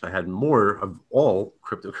 Obviously, I wish I had more of all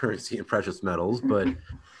cryptocurrency and precious metals, but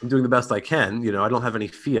I'm doing the best I can. You know, I don't have any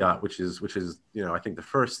fiat, which is, you know, I think the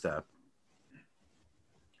first step.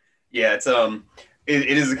 Yeah, it's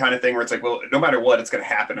it is the kind of thing where it's like, well, no matter what, it's going to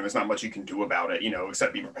happen, and there's not much you can do about it, you know,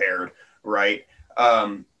 except be prepared, right?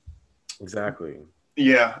 Exactly.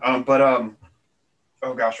 Yeah, oh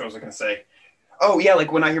gosh, what was I going to say? Oh yeah,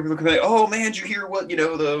 like when I hear people like, "Oh man, did you hear what, you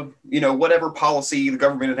know, whatever policy the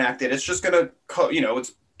government enacted? It's just gonna, you know,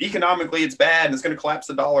 it's economically it's bad and it's gonna collapse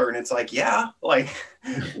the dollar." And it's like, yeah, like,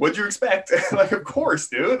 what'd you expect? Like, of course,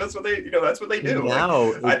 dude. That's what they, that's what they do.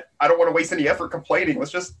 Now, like, I don't want to waste any effort complaining.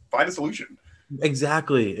 Let's just find a solution.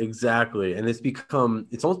 Exactly. And it's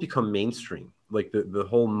almost become mainstream. Like the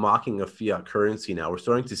whole mocking of fiat currency now. We're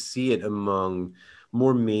starting to see it among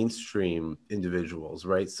more mainstream individuals,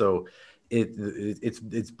 right? So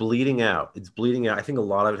it's bleeding out. It's bleeding out. I think a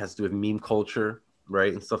lot of it has to do with meme culture,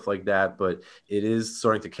 right, and stuff like that. But it is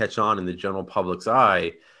starting to catch on in the general public's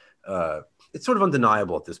eye. It's sort of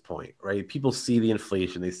undeniable at this point, right? People see the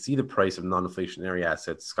inflation. They see the price of non-inflationary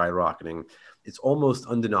assets skyrocketing. It's almost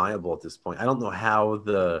undeniable at this point. I don't know how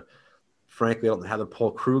frankly, I don't know how the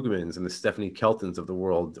Paul Krugmans and the Stephanie Keltons of the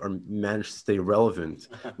world are managed to stay relevant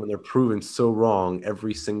when they're proven so wrong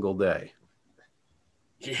every single day.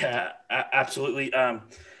 Yeah, absolutely.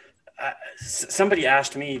 Somebody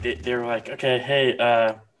asked me that they were like, okay, hey,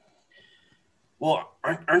 well,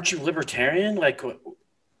 aren't you libertarian? Like,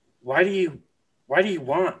 why do you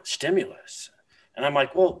want stimulus? And I'm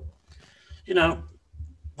like, well, you know,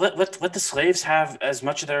 let the slaves have as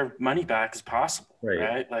much of their money back as possible,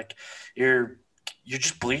 right? Like you're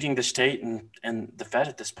just bleeding the state and the Fed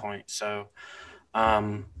at this point. So,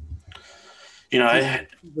 the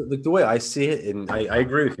way I see it, and I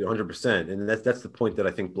agree with you 100%, and that's the point that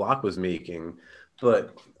I think Block was making.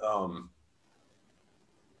 But I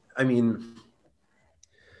mean,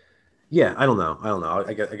 yeah, I don't know.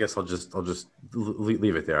 I guess I'll just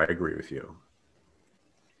leave it there. I agree with you.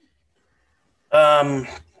 Of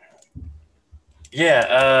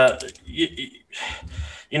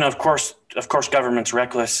course, government's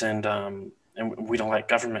reckless, and we don't like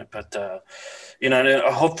government, but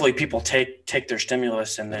hopefully people take their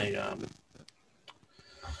stimulus and they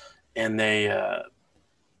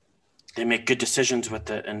make good decisions with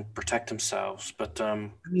it and protect themselves. But I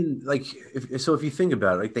mean, like, if you think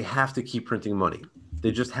about it, like, they have to keep printing money.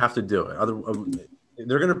 They just have to do it.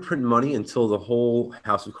 They're going to print money until the whole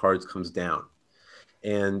house of cards comes down.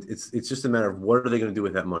 And it's just a matter of what are they going to do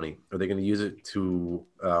with that money? Are they going to use it to,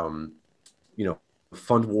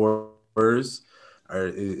 fund wars? Or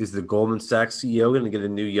is the Goldman Sachs CEO going to get a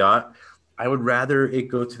new yacht? I would rather it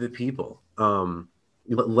go to the people.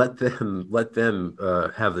 Let them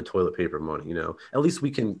have the toilet paper money. At least we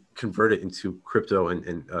can convert it into crypto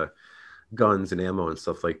and guns and ammo and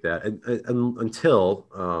stuff like that. And until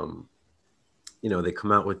they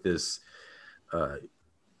come out with this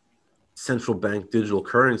central bank digital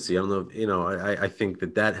currency. I don't know. I think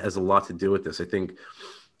that has a lot to do with this. I think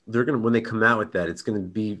when they come out with that, it's going to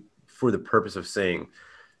be for the purpose of saying,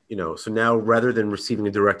 so now rather than receiving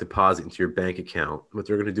a direct deposit into your bank account, what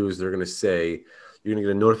they're going to do is they're going to say, you're going to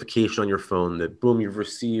get a notification on your phone that, boom, you've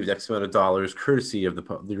received X amount of dollars courtesy of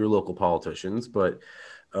your local politicians. But,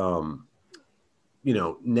 now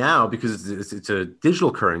because it's a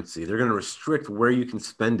digital currency, they're going to restrict where you can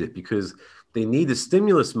spend it because they need the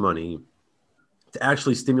stimulus money to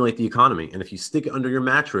actually stimulate the economy. And if you stick it under your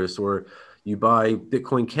mattress or you buy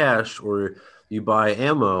Bitcoin Cash or you buy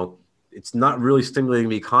ammo, it's not really stimulating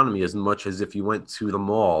the economy as much as if you went to the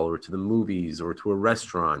mall or to the movies or to a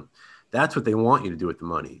restaurant. That's what they want you to do with the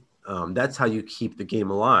money. That's how you keep the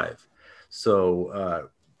game alive. So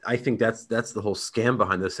I think that's the whole scam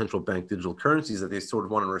behind the central bank digital currencies, that they sort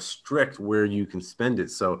of want to restrict where you can spend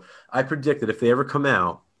it. So I predict that if they ever come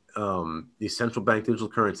out, these central bank digital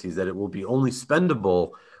currencies, that it will be only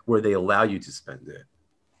spendable where they allow you to spend it.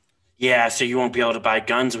 Yeah, so you won't be able to buy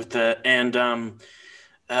guns with it. And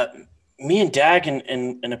me and Dag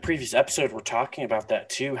in a previous episode were talking about that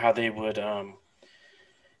too, how they would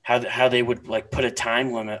how they would like put a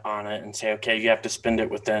time limit on it and say, okay, you have to spend it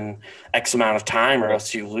within X amount of time or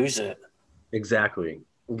else you lose it. Exactly.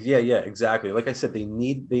 Yeah, exactly. Like I said, they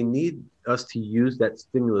need us to use that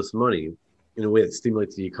stimulus money in a way that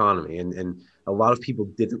stimulates the economy. And a lot of people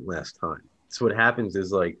didn't last time. So what happens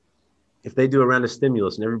is, like, if they do a round of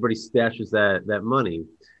stimulus and everybody stashes that money,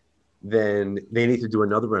 then they need to do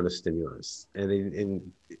another round of stimulus. And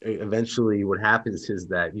eventually what happens is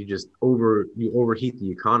that you overheat the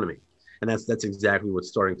economy. And that's exactly what's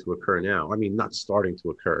starting to occur now. I mean, not starting to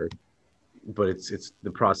occur, but it's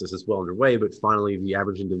the process is well underway, but finally the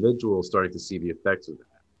average individual is starting to see the effects of that.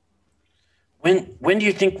 When do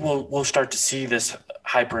you think we'll start to see this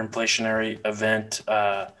hyperinflationary event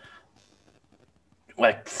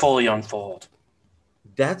like fully unfold?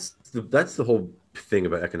 That's the whole thing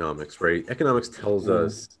about economics, right? Economics tells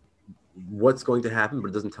us what's going to happen, but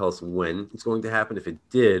it doesn't tell us when it's going to happen. If it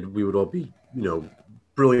did, we would all be,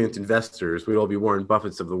 brilliant investors. We'd all be Warren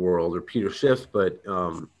Buffetts of the world or Peter Schiff. But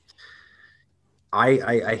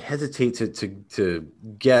I hesitate to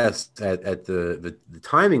guess at the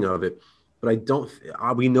timing of it. But I don't.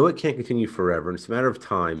 We know it can't continue forever, and it's a matter of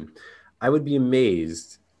time. I would be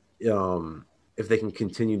amazed if they can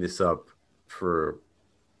continue this up for,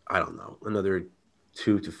 I don't know, another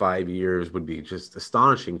 2 to 5 years would be just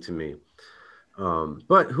astonishing to me.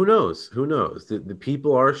 But who knows? Who knows? The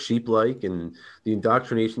people are sheep-like, and the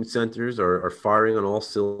indoctrination centers are firing on all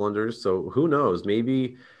cylinders. So who knows?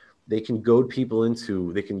 Maybe they can goad people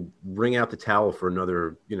they can wring out the towel for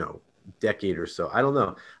another, decade or so. I don't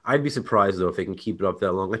know. I'd be surprised though if they can keep it up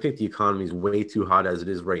that long. I think the economy is way too hot as it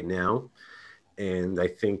is right now, and I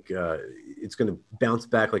think it's going to bounce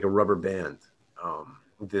back like a rubber band.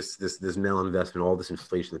 This malinvestment, all this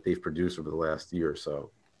inflation that they've produced over the last year or so.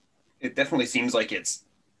 It definitely seems like it's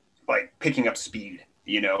like picking up speed.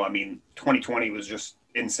 2020 was just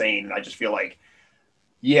insane, and I just feel like,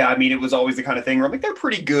 it was always the kind of thing where I'm like, they're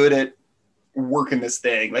pretty good at working this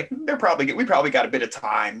thing. Like we probably got a bit of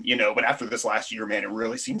time, but after this last year, man, it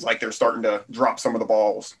really seems like they're starting to drop some of the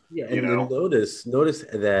balls. Yeah, and notice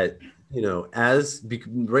that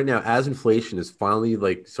Right now, as inflation is finally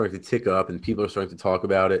like starting to tick up and people are starting to talk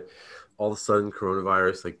about it, all of a sudden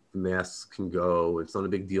coronavirus, like the masks can go, it's not a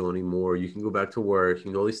big deal anymore. You can go back to work, you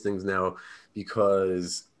can do all these things now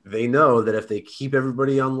because they know that if they keep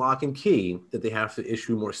everybody on lock and key, that they have to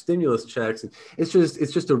issue more stimulus checks. And it's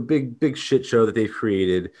just a big shit show that they've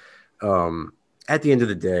created. At the end of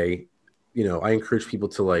the day, I encourage people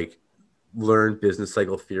to like learn business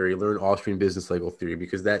cycle theory, learn Austrian business cycle theory,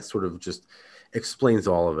 because that sort of just explains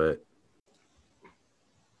all of it.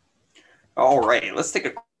 All right, let's take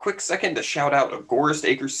a quick second to shout out Agorist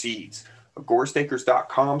Acres Seeds.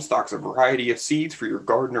 Agoristacres.com stocks a variety of seeds for your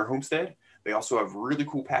garden or homestead. They also have really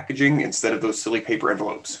cool packaging instead of those silly paper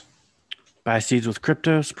envelopes. Buy seeds with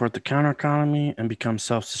crypto, support the counter economy, and become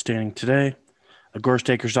self-sustaining today. Agorist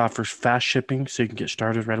Acres offers fast shipping so you can get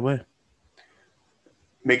started right away.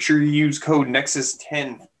 Make sure you use code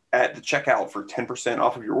Nexus10 at the checkout for 10%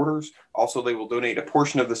 off of your orders. Also, they will donate a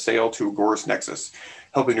portion of the sale to Agorist Nexus,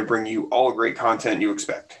 helping to bring you all the great content you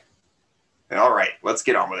expect. And all right, let's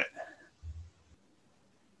get on with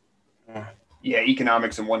it. Yeah,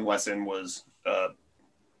 economics in one lesson was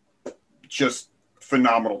just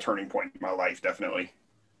phenomenal turning point in my life, definitely.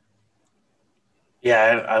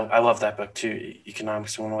 Yeah, I love that book too,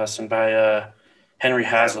 Economics in One Lesson by Henry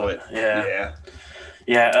Hazlitt. Yeah.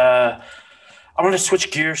 I want to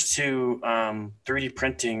switch gears to 3D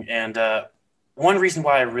printing, and one reason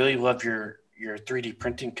why I really love your 3D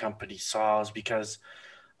printing company, Saul, is because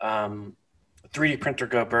 3D printer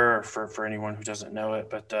Go Burr, for anyone who doesn't know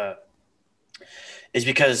it, but is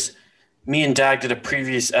because me and Dag did a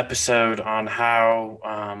previous episode on how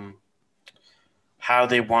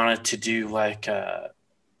they wanted to do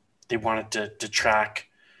they wanted to track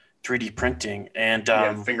 3D printing and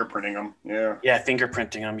fingerprinting them.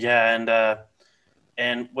 Fingerprinting them.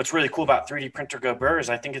 And what's really cool about 3D printer Go Burr is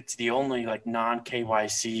I think it's the only like non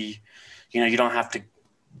KYC, you don't have to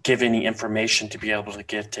give any information to be able to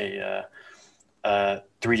get a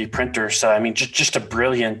 3D printer. So I mean, just a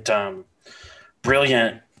brilliant,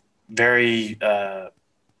 very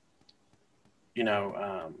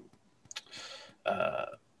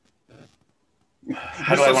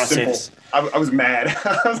how do I want to say this? I was mad.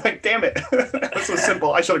 I was like, damn it. That's so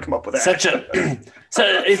simple. I should have come up with that.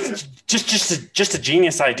 So it's just a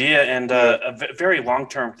genius idea and very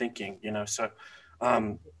long-term thinking, so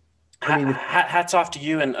hats off to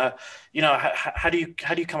you. And, how do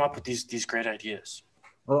you come up with these great ideas?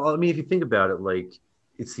 Well, I mean, if you think about it, like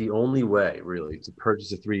it's the only way really to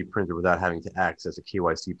purchase a 3D printer without having to access a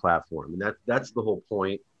KYC platform. And that's the whole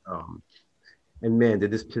point. And man, did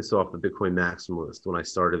this piss off the Bitcoin maximalist when I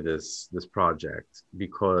started this project,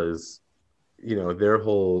 because, their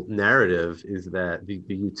whole narrative is that the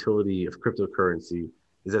utility of cryptocurrency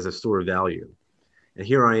is as a store of value. And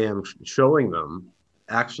here I am showing them,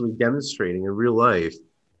 actually demonstrating in real life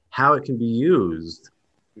how it can be used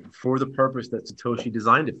for the purpose that Satoshi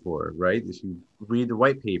designed it for, right? If you read the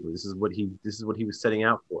white paper, this is what he was setting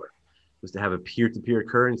out for. Was to have a peer-to-peer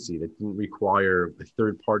currency that didn't require a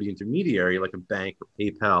third-party intermediary like a bank or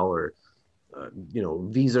PayPal or,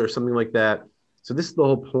 Visa or something like that. So this is the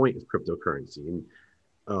whole point of cryptocurrency. And,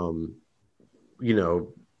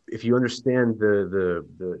 if you understand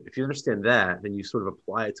if you understand that, then you sort of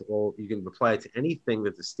apply it to you can apply it to anything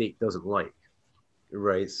that the state doesn't like,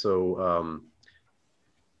 right? So,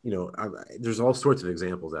 there's all sorts of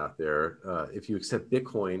examples out there. If you accept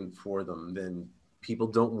Bitcoin for them, then people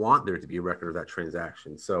don't want there to be a record of that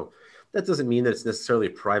transaction. So that doesn't mean that it's necessarily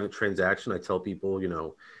a private transaction. I tell people,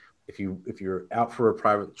 if you're out for a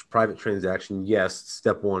private transaction, yes,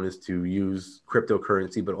 step one is to use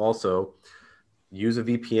cryptocurrency, but also use a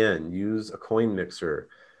VPN, use a coin mixer,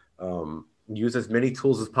 use as many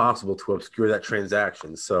tools as possible to obscure that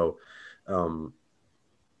transaction. So, I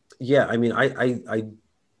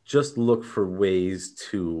just look for ways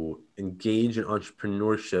to engage in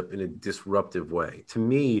entrepreneurship in a disruptive way. To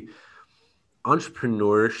me,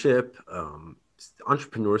 entrepreneurs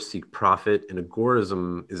seek profit, and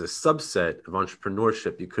agorism is a subset of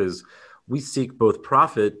entrepreneurship because we seek both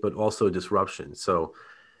profit but also disruption. So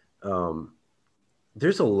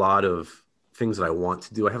there's a lot of things that I want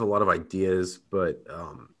to do. I have a lot of ideas, but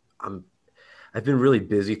I've been really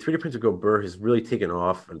busy. 3D printer Go Burr has really taken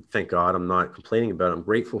off, and thank God. I'm not complaining about it. I'm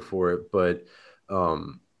grateful for it, but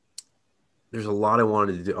there's a lot I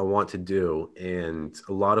want to do, and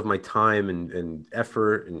a lot of my time and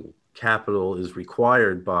effort and capital is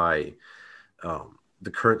required by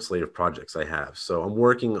the current slate of projects I have. So I'm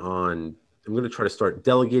going to try to start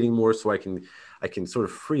delegating more so I can sort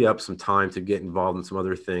of free up some time to get involved in some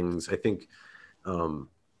other things. I think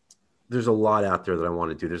there's a lot out there that I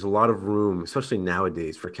want to do. There's a lot of room, especially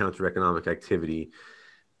nowadays, for counter economic activity.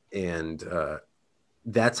 And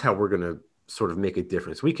that's how we're going to sort of make a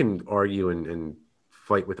difference. We can argue and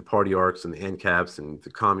fight with the party arcs and the ANCAPs and the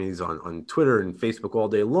commies on Twitter and Facebook all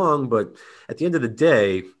day long. But at the end of the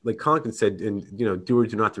day, like Konkin said, and do or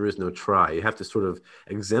do not, there is no try. You have to sort of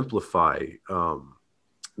exemplify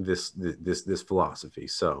this philosophy.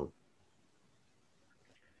 So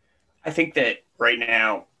I think that right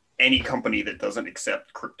now, any company that doesn't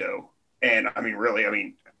accept crypto, and I mean,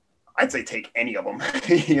 really, I'd say take any of them,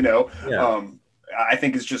 Yeah. I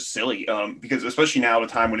think it's just silly because especially now at a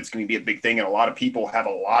time when it's going to be a big thing and a lot of people have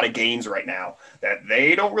a lot of gains right now that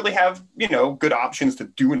they don't really have, good options to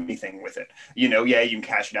do anything with it. Yeah, you can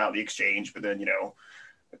cash it out of the exchange, but then,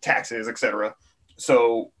 taxes, etc.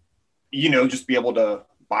 So, just be able to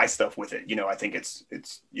buy stuff with it. I think it's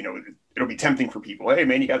it'll be tempting for people. Hey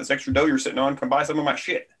man, you got this extra dough you're sitting on, come buy some of my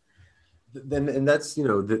shit. Then, and that's,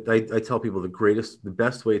 I tell people the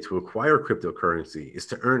best way to acquire cryptocurrency is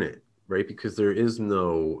to earn it. Right? Because there is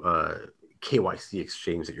no KYC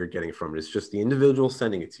exchange that you're getting from it. It's just the individual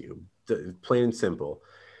sending it to you, plain and simple.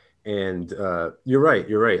 And you're right.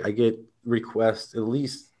 I get requests at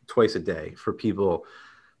least twice a day for people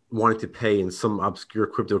wanting to pay in some obscure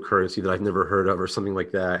cryptocurrency that I've never heard of or something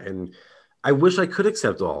like that. And I wish I could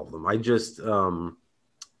accept all of them. I just, I'm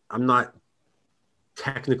not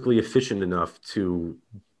technically efficient enough to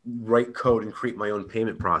write code and create my own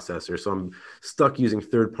payment processor. So I'm stuck using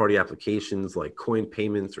third-party applications like Coin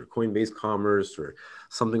Payments or Coinbase Commerce or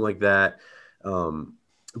something like that.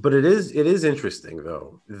 But it is interesting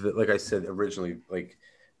though. Like I said originally, like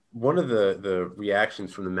one of the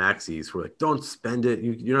reactions from the maxis were like, don't spend it.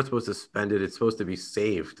 You're not supposed to spend it. It's supposed to be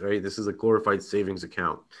saved, right? This is a glorified savings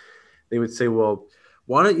account. They would say, well,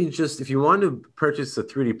 why don't you just, if you want to purchase a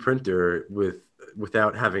 3D printer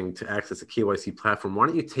without having to access a KYC platform, why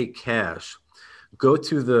don't you take cash, go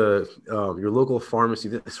to your local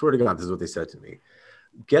pharmacy. I swear to God, this is what they said to me.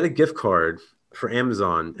 Get a gift card for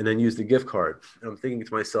Amazon and then use the gift card. And I'm thinking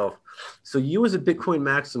to myself, so you as a Bitcoin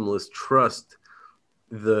maximalist trust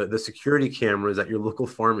the security cameras at your local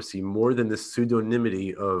pharmacy more than the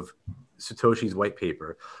pseudonymity of Satoshi's white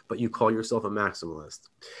paper, but you call yourself a maximalist.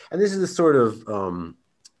 And this is the sort of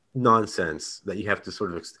nonsense that you have to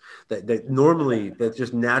sort of that normally that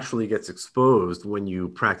just naturally gets exposed when you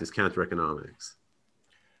practice counter economics.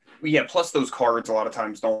 Yeah, plus those cards a lot of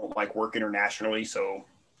times don't work internationally, so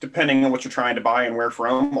depending on what you're trying to buy and where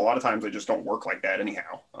from, a lot of times they just don't work like that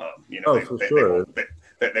anyhow. They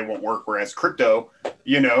won't work. Whereas crypto,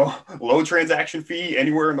 low transaction fee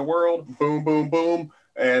anywhere in the world, boom, boom, boom,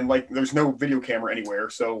 and there's no video camera anywhere,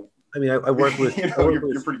 so. I mean, I work with,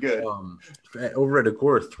 you're pretty good. Over at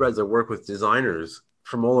Agora Threads, I work with designers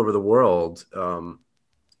from all over the world,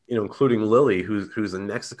 including Lily, who's in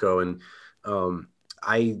Mexico. And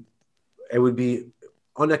it would be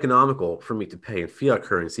uneconomical for me to pay in fiat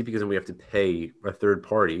currency because then we have to pay a third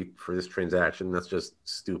party for this transaction. That's just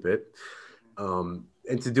stupid. And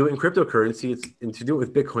to do it in cryptocurrency, and to do it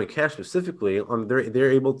with Bitcoin Cash specifically,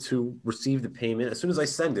 they're able to receive the payment as soon as I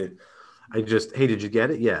send it. I just, hey, did you get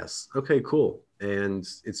it? Yes. Okay, cool. And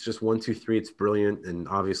it's just 1, 2, 3. It's brilliant. And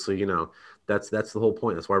obviously, that's the whole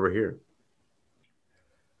point. That's why we're here.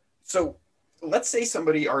 So let's say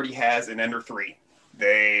somebody already has an Ender 3.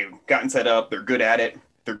 They've gotten set up. They're good at it.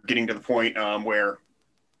 They're getting to the point where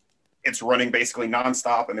it's running basically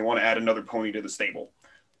nonstop and they want to add another pony to the stable.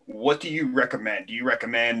 What do you recommend? Do you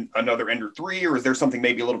recommend another Ender 3, or is there something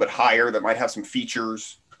maybe a little bit higher that might have some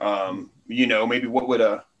features? Maybe what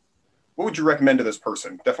would you recommend to this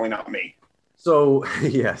person? Definitely not me. So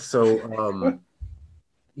there's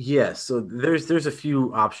a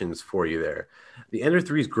few options for you there. The Ender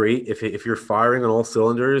 3 is great if you're firing on all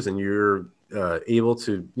cylinders and you're able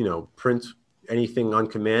to print anything on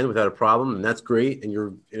command without a problem, and that's great.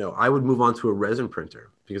 And I would move on to a resin printer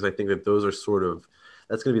because I think that those are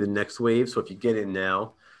that's going to be the next wave. So if you get in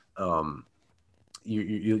now,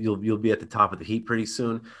 you'll be at the top of the heap pretty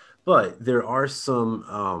soon. But there are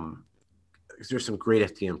there's some great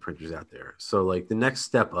FDM printers out there. So the next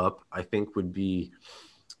step up, I think, would be,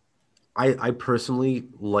 I personally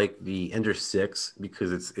like the Ender 6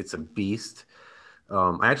 because it's a beast.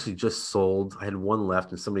 I actually just sold. I had one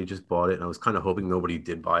left and somebody just bought it. And I was kind of hoping nobody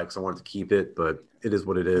did buy it because I wanted to keep it, but it is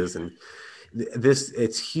what it is. And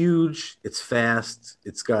it's huge. It's fast.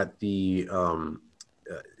 It's got it's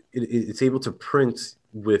able to print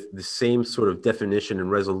with the same sort of definition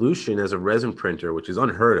and resolution as a resin printer, which is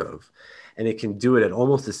unheard of. And it can do it at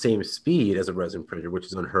almost the same speed as a resin printer, which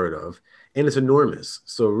is unheard of. And it's enormous.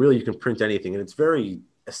 So really you can print anything. And it's very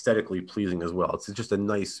aesthetically pleasing as well. It's just a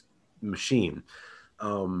nice machine.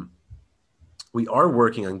 We are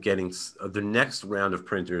working on getting the next round of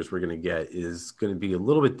printers we're going to get is going to be a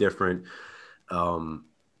little bit different.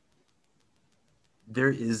 There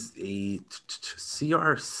is a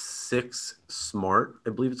CR6 Smart,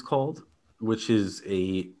 I believe it's called, which is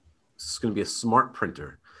it's going to be a smart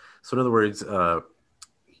printer. So in other words,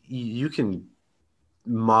 you can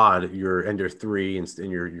mod your Ender 3 and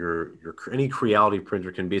your any Creality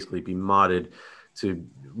printer can basically be modded to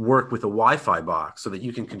work with a Wi-Fi box so that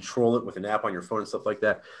you can control it with an app on your phone and stuff like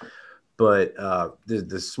that. But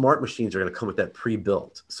the smart machines are going to come with that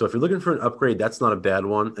pre-built. So if you're looking for an upgrade, that's not a bad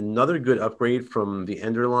one. Another good upgrade from the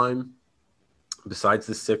Ender line, besides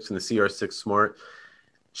the 6 and the CR6 Smart,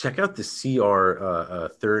 check out the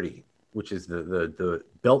CR30, which is the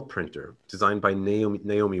belt printer designed by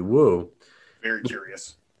Naomi Wu. Very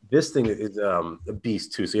curious. This thing is a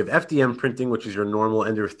beast too. So you have FDM printing, which is your normal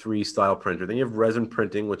Ender 3 style printer. Then you have resin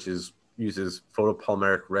printing, which uses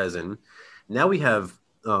photopolymeric resin. Now we have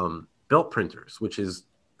belt printers, which is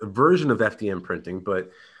a version of FDM printing,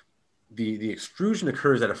 but the extrusion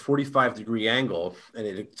occurs at a 45-degree angle, and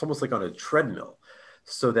it's almost like on a treadmill,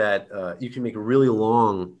 so that you can make really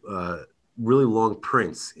long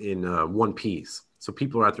prints in one piece. So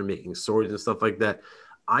people are out there making swords and stuff like that.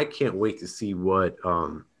 I can't wait to see what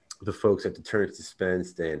the folks at Deterrence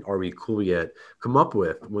Dispensed and RB Cooliet come up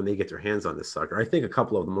with when they get their hands on this sucker. I think a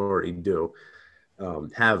couple of them already do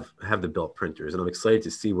have the belt printers, and I'm excited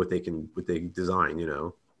to see what they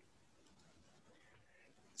design.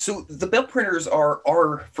 So the belt printers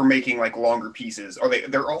are for making like longer pieces.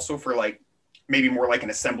 They're also for like maybe more like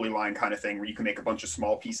an assembly line kind of thing where you can make a bunch of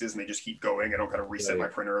small pieces and they just keep going. I don't kind of reset my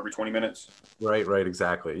printer every 20 minutes. Right,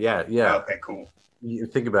 exactly. Yeah. Okay, cool. You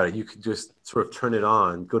think about it, you could just sort of turn it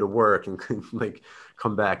on, go to work, and like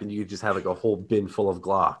come back, and you could just have like a whole bin full of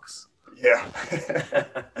Glocks. Yeah.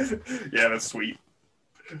 Yeah, that's sweet.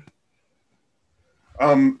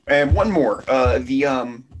 And one more.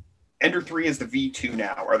 The Ender 3 is the V2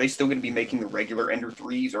 now. Are they still going to be making the regular Ender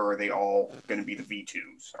 3s, or are they all going to be the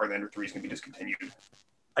V2s? Are the Ender 3s going to be discontinued?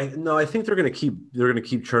 I think they're going to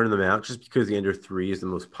keep churning them out just because the Ender 3 is the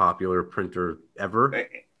most popular printer ever.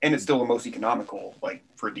 And it's still the most economical, like,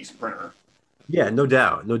 for a decent printer. Yeah, no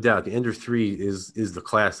doubt. The Ender 3 is the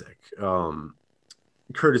classic.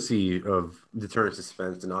 Courtesy of Deterrence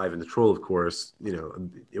Dispensed and Ivan the Troll, of course.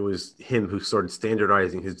 It was him who started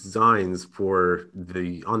standardizing his designs on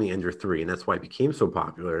the Ender 3, and that's why it became so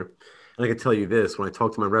popular. And I can tell you this, when I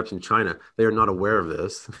talk to my reps in China, they are not aware of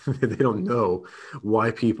this. They don't know why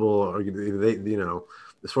people are,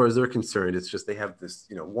 as far as they're concerned, it's just they have this,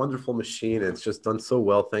 wonderful machine, and it's just done so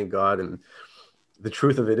well, thank God. And the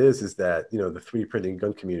truth of it is that, the 3D printing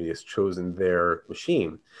gun community has chosen their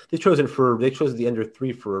machine. They chose the Ender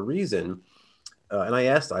 3 for a reason. And I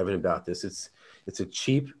asked Ivan about this. It's a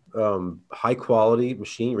cheap, high quality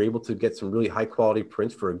machine. You're able to get some really high quality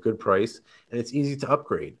prints for a good price, and it's easy to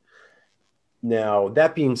upgrade. Now,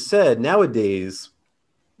 that being said, nowadays,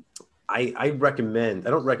 I don't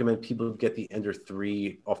recommend people get the Ender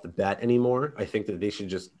 3 off the bat anymore. I think that they should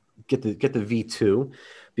just get the V2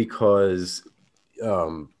 because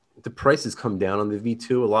the prices come down on the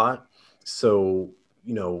V2 a lot. So,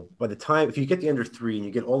 by the time, if you get the Ender 3 and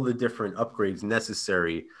you get all the different upgrades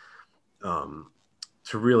necessary to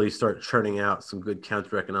really start churning out some good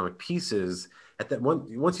counter-economic pieces,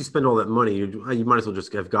 once you spend all that money, you might as well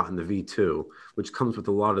just have gotten the V2, which comes with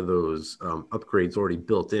a lot of those upgrades already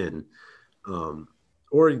built in.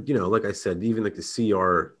 Or, like I said, even like the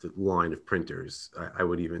CR line of printers,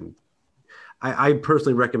 I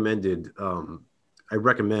personally I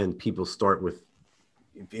recommend people start with,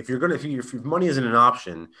 if money isn't an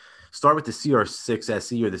option, start with the CR6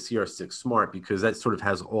 SE or the CR6 Smart, because that sort of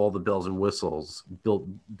has all the bells and whistles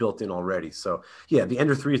built in already. So yeah, the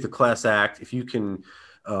Ender 3 is the class act. If you can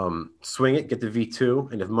swing it, get the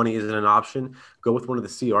V2, and if money isn't an option, go with one of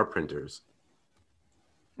the CR printers.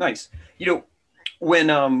 Nice. When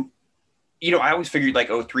I always figured like,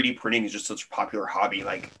 3D printing is just such a popular hobby.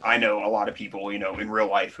 Like, I know a lot of people, in real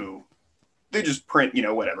life who they just print,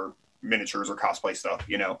 whatever, miniatures or cosplay stuff,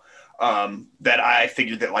 that I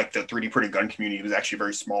figured that like the 3D printing gun community was actually a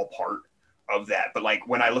very small part of that. But like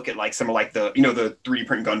when I look at like some of like the 3D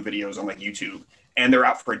print gun videos on like YouTube, and they're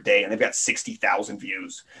out for a day and they've got 60,000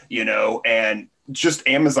 views, and just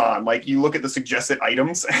Amazon, like you look at the suggested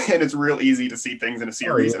items and it's real easy to see things in a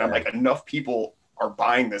series. And I'm like, enough people are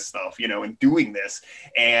buying this stuff, and doing this.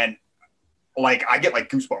 And like, I get like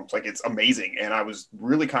goosebumps, like it's amazing. And I was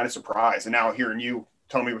really kind of surprised. And now hearing you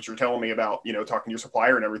tell me what you're telling me about, talking to your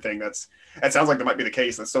supplier and everything, that sounds like that might be the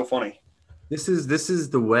case. That's so funny. This is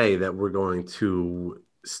the way that we're going to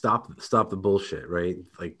stop the bullshit, right?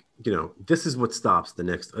 Like, this is what stops the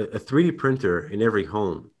next, a 3D printer in every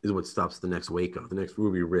home is what stops the next Waco, the next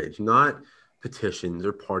Ruby Ridge, not petitions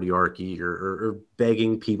or partyarchy or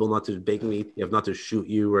begging people not to not to shoot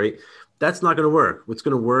you, right? That's not going to work. What's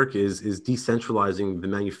going to work is decentralizing the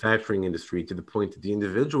manufacturing industry to the point that the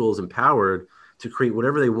individual is empowered to create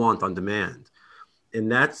whatever they want on demand.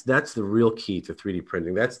 And that's the real key to 3D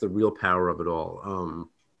printing. That's the real power of it all.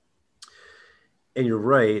 And you're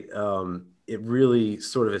right. It really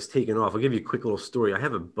sort of has taken off. I'll give you a quick little story. I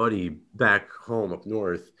have a buddy back home up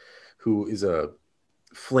north who is a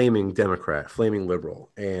flaming Democrat, flaming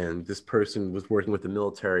liberal. And this person was working with the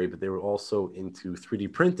military, but they were also into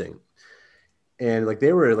 3D printing. And like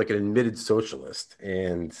they were like an admitted socialist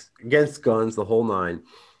and against guns, the whole nine.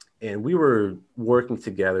 And we were working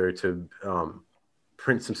together to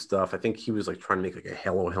print some stuff. I think he was like trying to make like a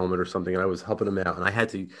Halo helmet or something, and I was helping him out. And I had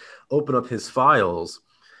to open up his files,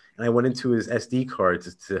 and I went into his SD card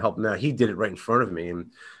to help him out. He did it right in front of me,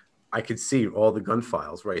 and I could see all the gun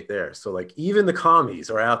files right there. So like even the commies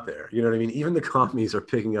are out there. You know what I mean? Even the commies are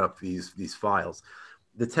picking up these files.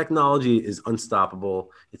 The technology is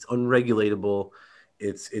unstoppable. It's unregulatable.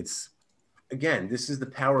 It's again, this is the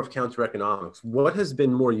power of counter economics. What has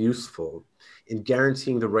been more useful in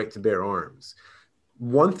guaranteeing the right to bear arms?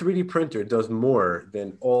 One 3D printer does more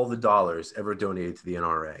than all the dollars ever donated to the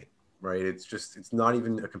NRA, right? It's not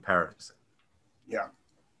even a comparison. Yeah.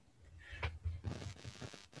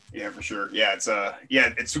 Yeah, for sure. Yeah,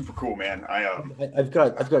 it's super cool, man. I've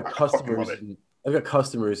got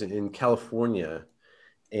customers in California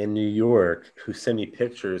and New York who send me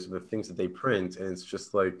pictures of the things that they print, and it's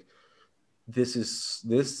just like this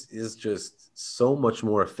is just so much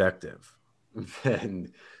more effective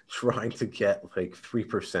than trying to get like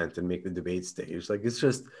 3% and make the debate stage. Like it's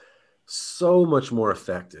just so much more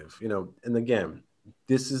effective, and again,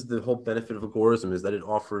 this is the whole benefit of agorism, is that it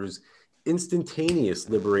offers instantaneous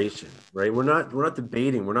liberation, right? We're not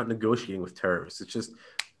debating, we're not negotiating with terrorists. It's just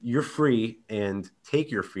you're free and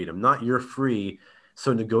take your freedom, not you're free,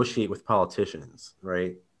 so negotiate with politicians,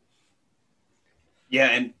 right? Yeah,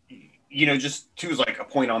 and just too is like a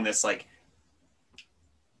point on this, like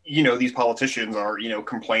these politicians are,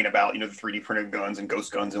 complain about, the 3D printed guns and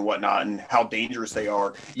ghost guns and whatnot and how dangerous they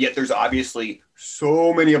are. Yet there's obviously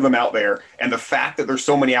so many of them out there. And the fact that there's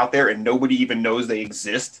so many out there and nobody even knows they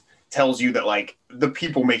exist tells you that like the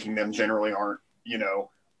people making them generally aren't,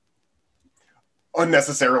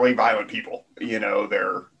 unnecessarily violent people.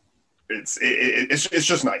 It's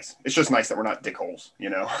just nice. It's just nice that we're not dickholes,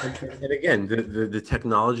 And again, the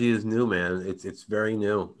technology is new, man. It's very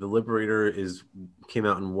new. The Liberator came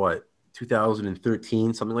out in what,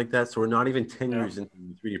 2013, something like that. So we're not even 10 years into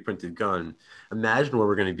the 3D printed gun. Imagine where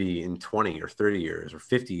we're going to be in 20 or 30 years or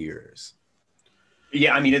 50 years.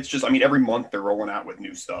 Yeah, every month they're rolling out with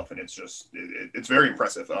new stuff, and it's very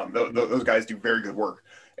impressive. Those guys do very good work,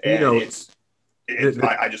 and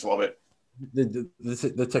I just love it.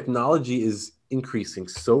 The technology is increasing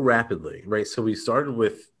so rapidly, right? So we started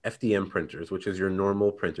with FDM printers, which is your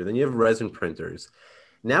normal printer. Then you have resin printers.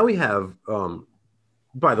 Now we have,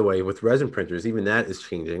 by the way, with resin printers, even that is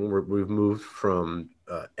changing. We've moved from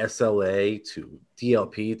SLA to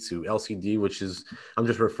DLP to LCD, which is, I'm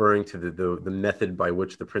just referring to the method by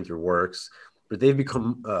which the printer works. But they've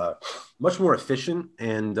become much more efficient.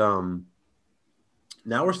 And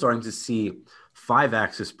now we're starting to see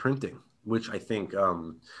 5-axis printing, which I think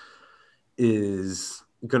is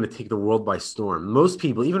going to take the world by storm. Most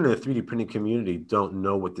people, even in the 3D printing community, don't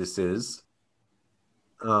know what this is.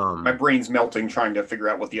 My brain's melting trying to figure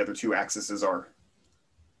out what the other 2 axes are.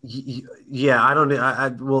 Yeah, I don't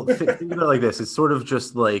know. Well, think about it like this. It's sort of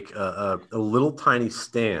just like a little tiny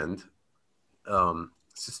stand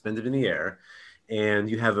suspended in the air, and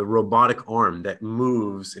you have a robotic arm that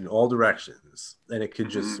moves in all directions, and it could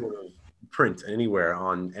just sort of print anywhere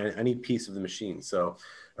on any piece of the machine,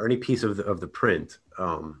 or any piece of the print.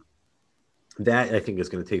 That I think is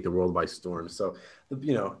going to take the world by storm. So,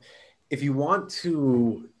 if you want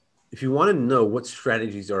to know what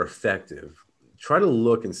strategies are effective, try to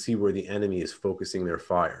look and see where the enemy is focusing their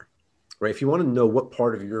fire. Right? If you want to know what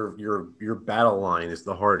part of your battle line is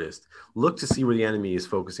the hardest, look to see where the enemy is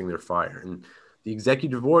focusing their fire. And the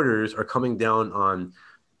executive orders are coming down on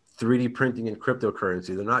 3D printing and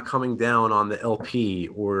cryptocurrency. They're not coming down on the LP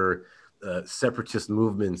or separatist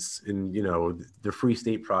movements in, the Free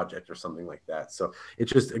State Project or something like that. So it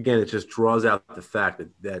just draws out the fact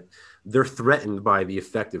that they're threatened by the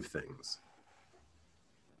effective things.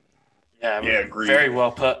 Yeah, agreed. Very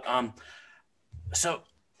well put. So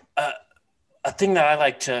a thing that I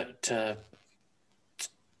like to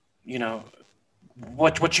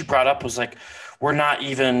what you brought up was like, we're not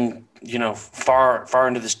even, far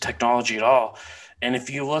into this technology at all. And if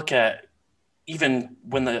you look at even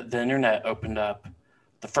when the internet opened up,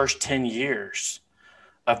 the first 10 years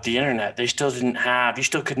of the internet, you still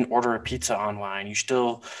couldn't order a pizza online. You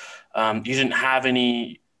didn't have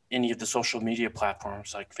any of the social media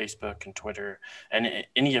platforms like Facebook and Twitter and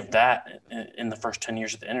any of that in the first 10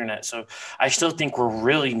 years of the internet. So I still think we're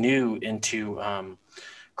really new into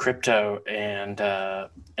crypto and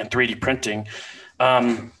 3D printing.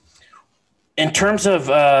 In terms of,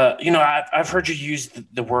 I've heard you use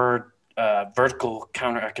the word vertical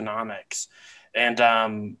counter economics, and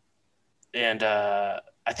I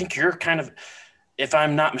think you're kind of, if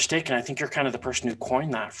I'm not mistaken, I think you're kind of the person who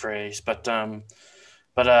coined that phrase. But I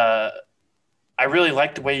really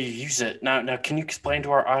like the way you use it. Now, can you explain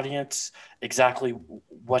to our audience exactly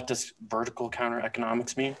what does vertical counter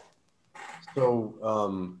economics mean?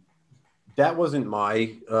 So that wasn't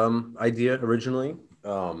my idea originally.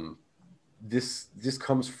 This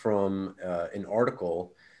comes from an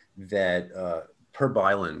article that Per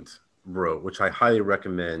Byland wrote, which I highly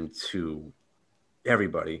recommend to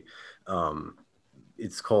everybody.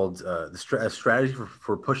 It's called A Strategy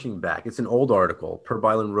for Pushing Back. It's an old article. Per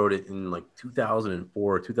Byland wrote it in like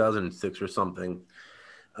 2004, 2006 or something.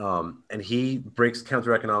 And he breaks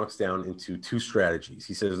counter economics down into two strategies.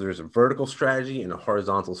 He says there's a vertical strategy and a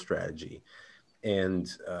horizontal strategy. And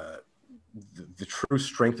the true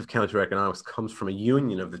strength of counter economics comes from a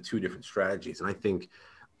union of the two different strategies. And I think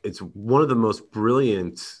it's one of the most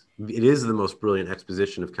brilliant, it is the most brilliant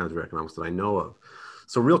exposition of counter economics that I know of.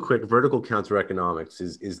 So real quick, vertical counter economics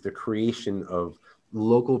is the creation of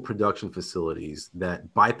local production facilities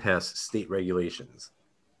that bypass state regulations.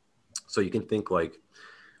 So you can think like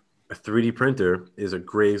a 3D printer is a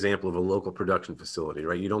great example of a local production facility,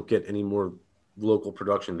 right? You don't get any more local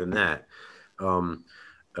production than that.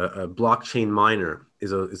 A blockchain miner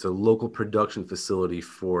is a local production facility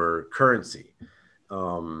for currency.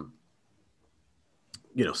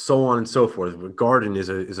 So on and so forth. A garden is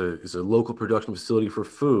a local production facility for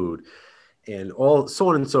food, and all so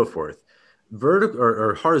on and so forth. Vertical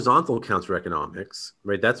or horizontal counter economics,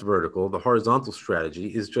 right? That's vertical. The horizontal strategy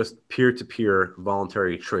is just peer-to-peer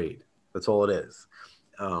voluntary trade. That's all it is.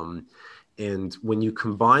 And when you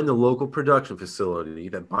combine the local production facility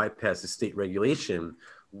that bypasses state regulation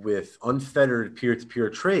with unfettered peer-to-peer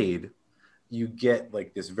trade, you get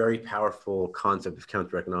like this very powerful concept of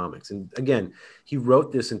counter economics. And again, he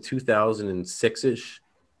wrote this in 2006-ish,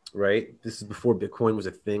 right? This is before Bitcoin was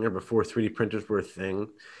a thing or before 3D printers were a thing.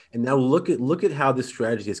 And now look at how this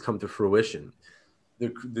strategy has come to fruition.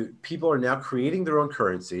 The people are now creating their own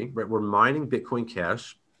currency, right? We're mining Bitcoin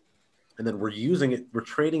Cash, and then we're using it, we're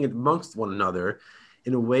trading it amongst one another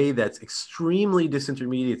in a way that's extremely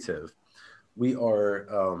disintermediative. We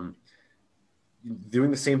are doing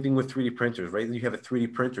the same thing with 3D printers, right? You have a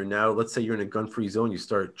 3D printer. Now, let's say you're in a gun-free zone, you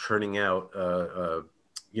start churning out,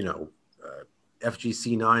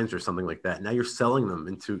 FGC 9s or something like that. Now you're selling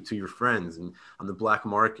them to your friends and on the black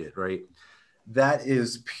market, right? That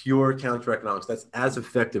is pure counter economics. That's as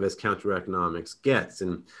effective as counter economics gets.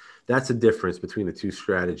 And that's a difference between the two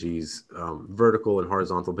strategies, vertical and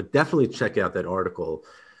horizontal. But definitely check out that article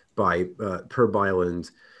by Per Byland.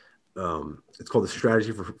 It's called The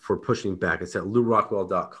Strategy for Pushing Back. It's at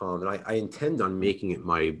LouRockwell.com. And I intend on making it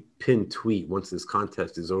my pinned tweet once this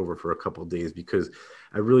contest is over for a couple of days, because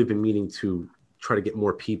I've really been meaning to try to get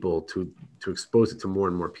more people to expose it to more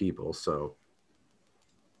and more people. So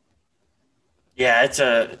yeah, I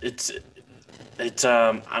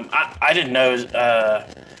didn't know it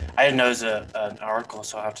was an article,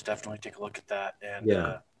 so I'll have to definitely take a look at that. And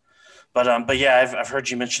yeah. But yeah, I've heard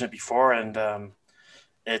you mention it before, and I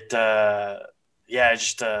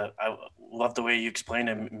love the way you explain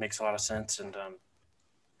it. It makes a lot of sense. And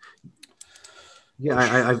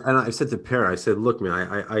I said to Per, I said, look,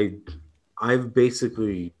 man, I've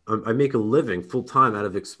basically, I make a living full time out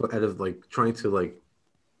of like trying to like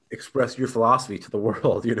express your philosophy to the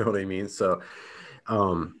world. You know what I mean? So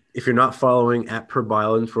if you're not following at Per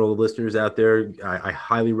Byland, for all the listeners out there, I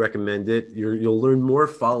highly recommend it. You'll learn more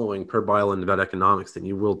following Per Byland about economics than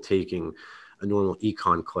you will taking a normal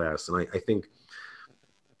econ class. And I think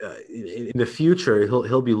in the future,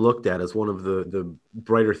 he'll be looked at as one of the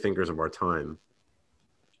brighter thinkers of our time.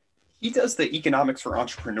 He does the Economics for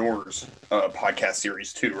Entrepreneurs podcast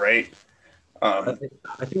series too, right? I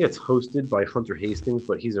think it's hosted by Hunter Hastings,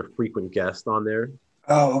 but he's a frequent guest on there.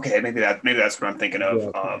 Oh, okay. Maybe that's what I'm thinking of.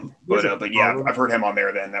 Yeah. But yeah, I've heard him on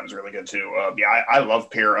there. Then that was really good too. Yeah, I love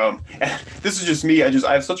Pierre. This is just me.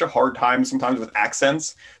 I have such a hard time sometimes with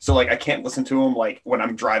accents. So like I can't listen to him like when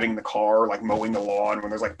I'm driving the car, like mowing the lawn, when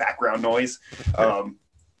there's like background noise.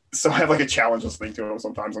 So I have like a challenge listening to him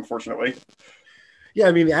sometimes, unfortunately. Yeah,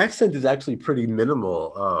 I mean the accent is actually pretty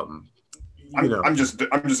minimal. I'm just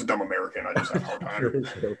a dumb American. I just have a hard time.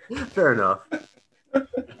 Fair enough.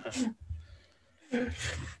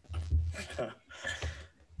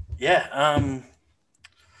 Yeah.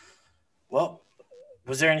 Well,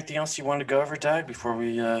 was there anything else you wanted to go over, Doug, before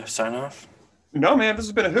we sign off? No, man, this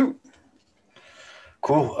has been a hoot.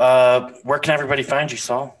 Cool. Where can everybody find you,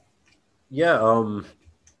 Saul? Yeah,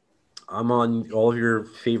 I'm on all of your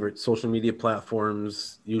favorite social media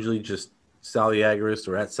platforms, usually just Sally Agorist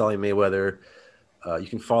or at Sally Mayweather. You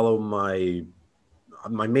can follow my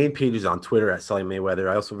main page is on Twitter at Sally Mayweather.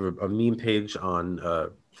 I also have a meme page on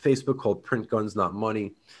Facebook called Print Guns Not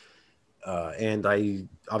Money. And I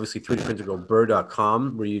obviously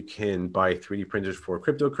 3dprintergoburr.com, where you can buy 3D printers for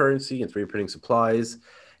cryptocurrency and 3D printing supplies,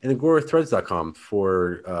 and agorathreads.com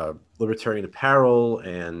for libertarian apparel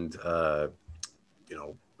and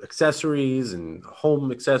accessories and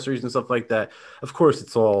home accessories and stuff like that. Of course,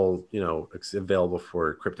 it's all available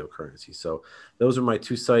for cryptocurrency. So those are my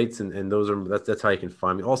two sites, and that's how you can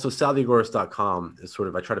find me. Also, sallyagorist.com is sort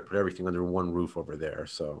of, I try to put everything under one roof over there.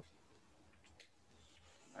 So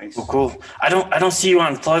nice. Cool. I don't see you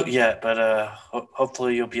on Float yet, but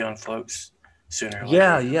hopefully you'll be on Floats sooner.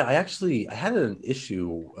 Yeah. I had an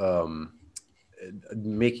issue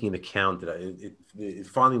making an account that it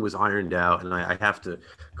finally was ironed out, and I have to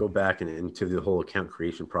go back and into the whole account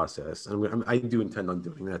creation process. And I do intend on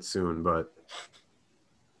doing that soon, but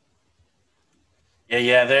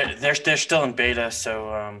yeah, they're still in beta,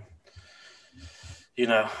 so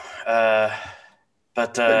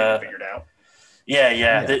but figured out.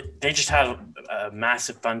 Yeah. They just had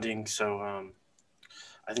massive funding, so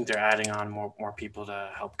I think they're adding on more people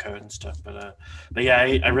to help code and stuff. But yeah,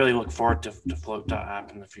 I really look forward to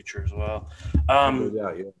Float.app in the future as well.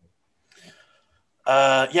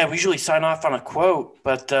 Yeah, we usually sign off on a quote,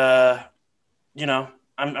 but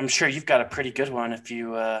I'm sure you've got a pretty good one if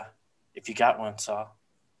you got one, Saul.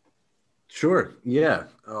 Sure. Yeah.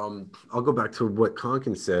 I'll go back to what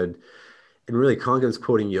Konkin said. And really, Konkin's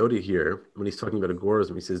quoting Yoda here when he's talking about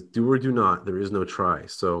agorism. He says, "Do or do not, there is no try."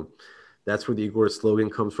 So that's where the Agorist slogan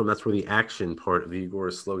comes from. That's where the action part of the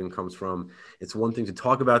Agorist slogan comes from. It's one thing to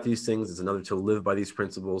talk about these things. It's another to live by these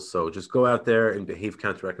principles. So just go out there and behave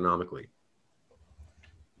counter-economically.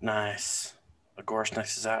 Nice. Agorist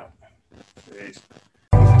Next is out. Peace.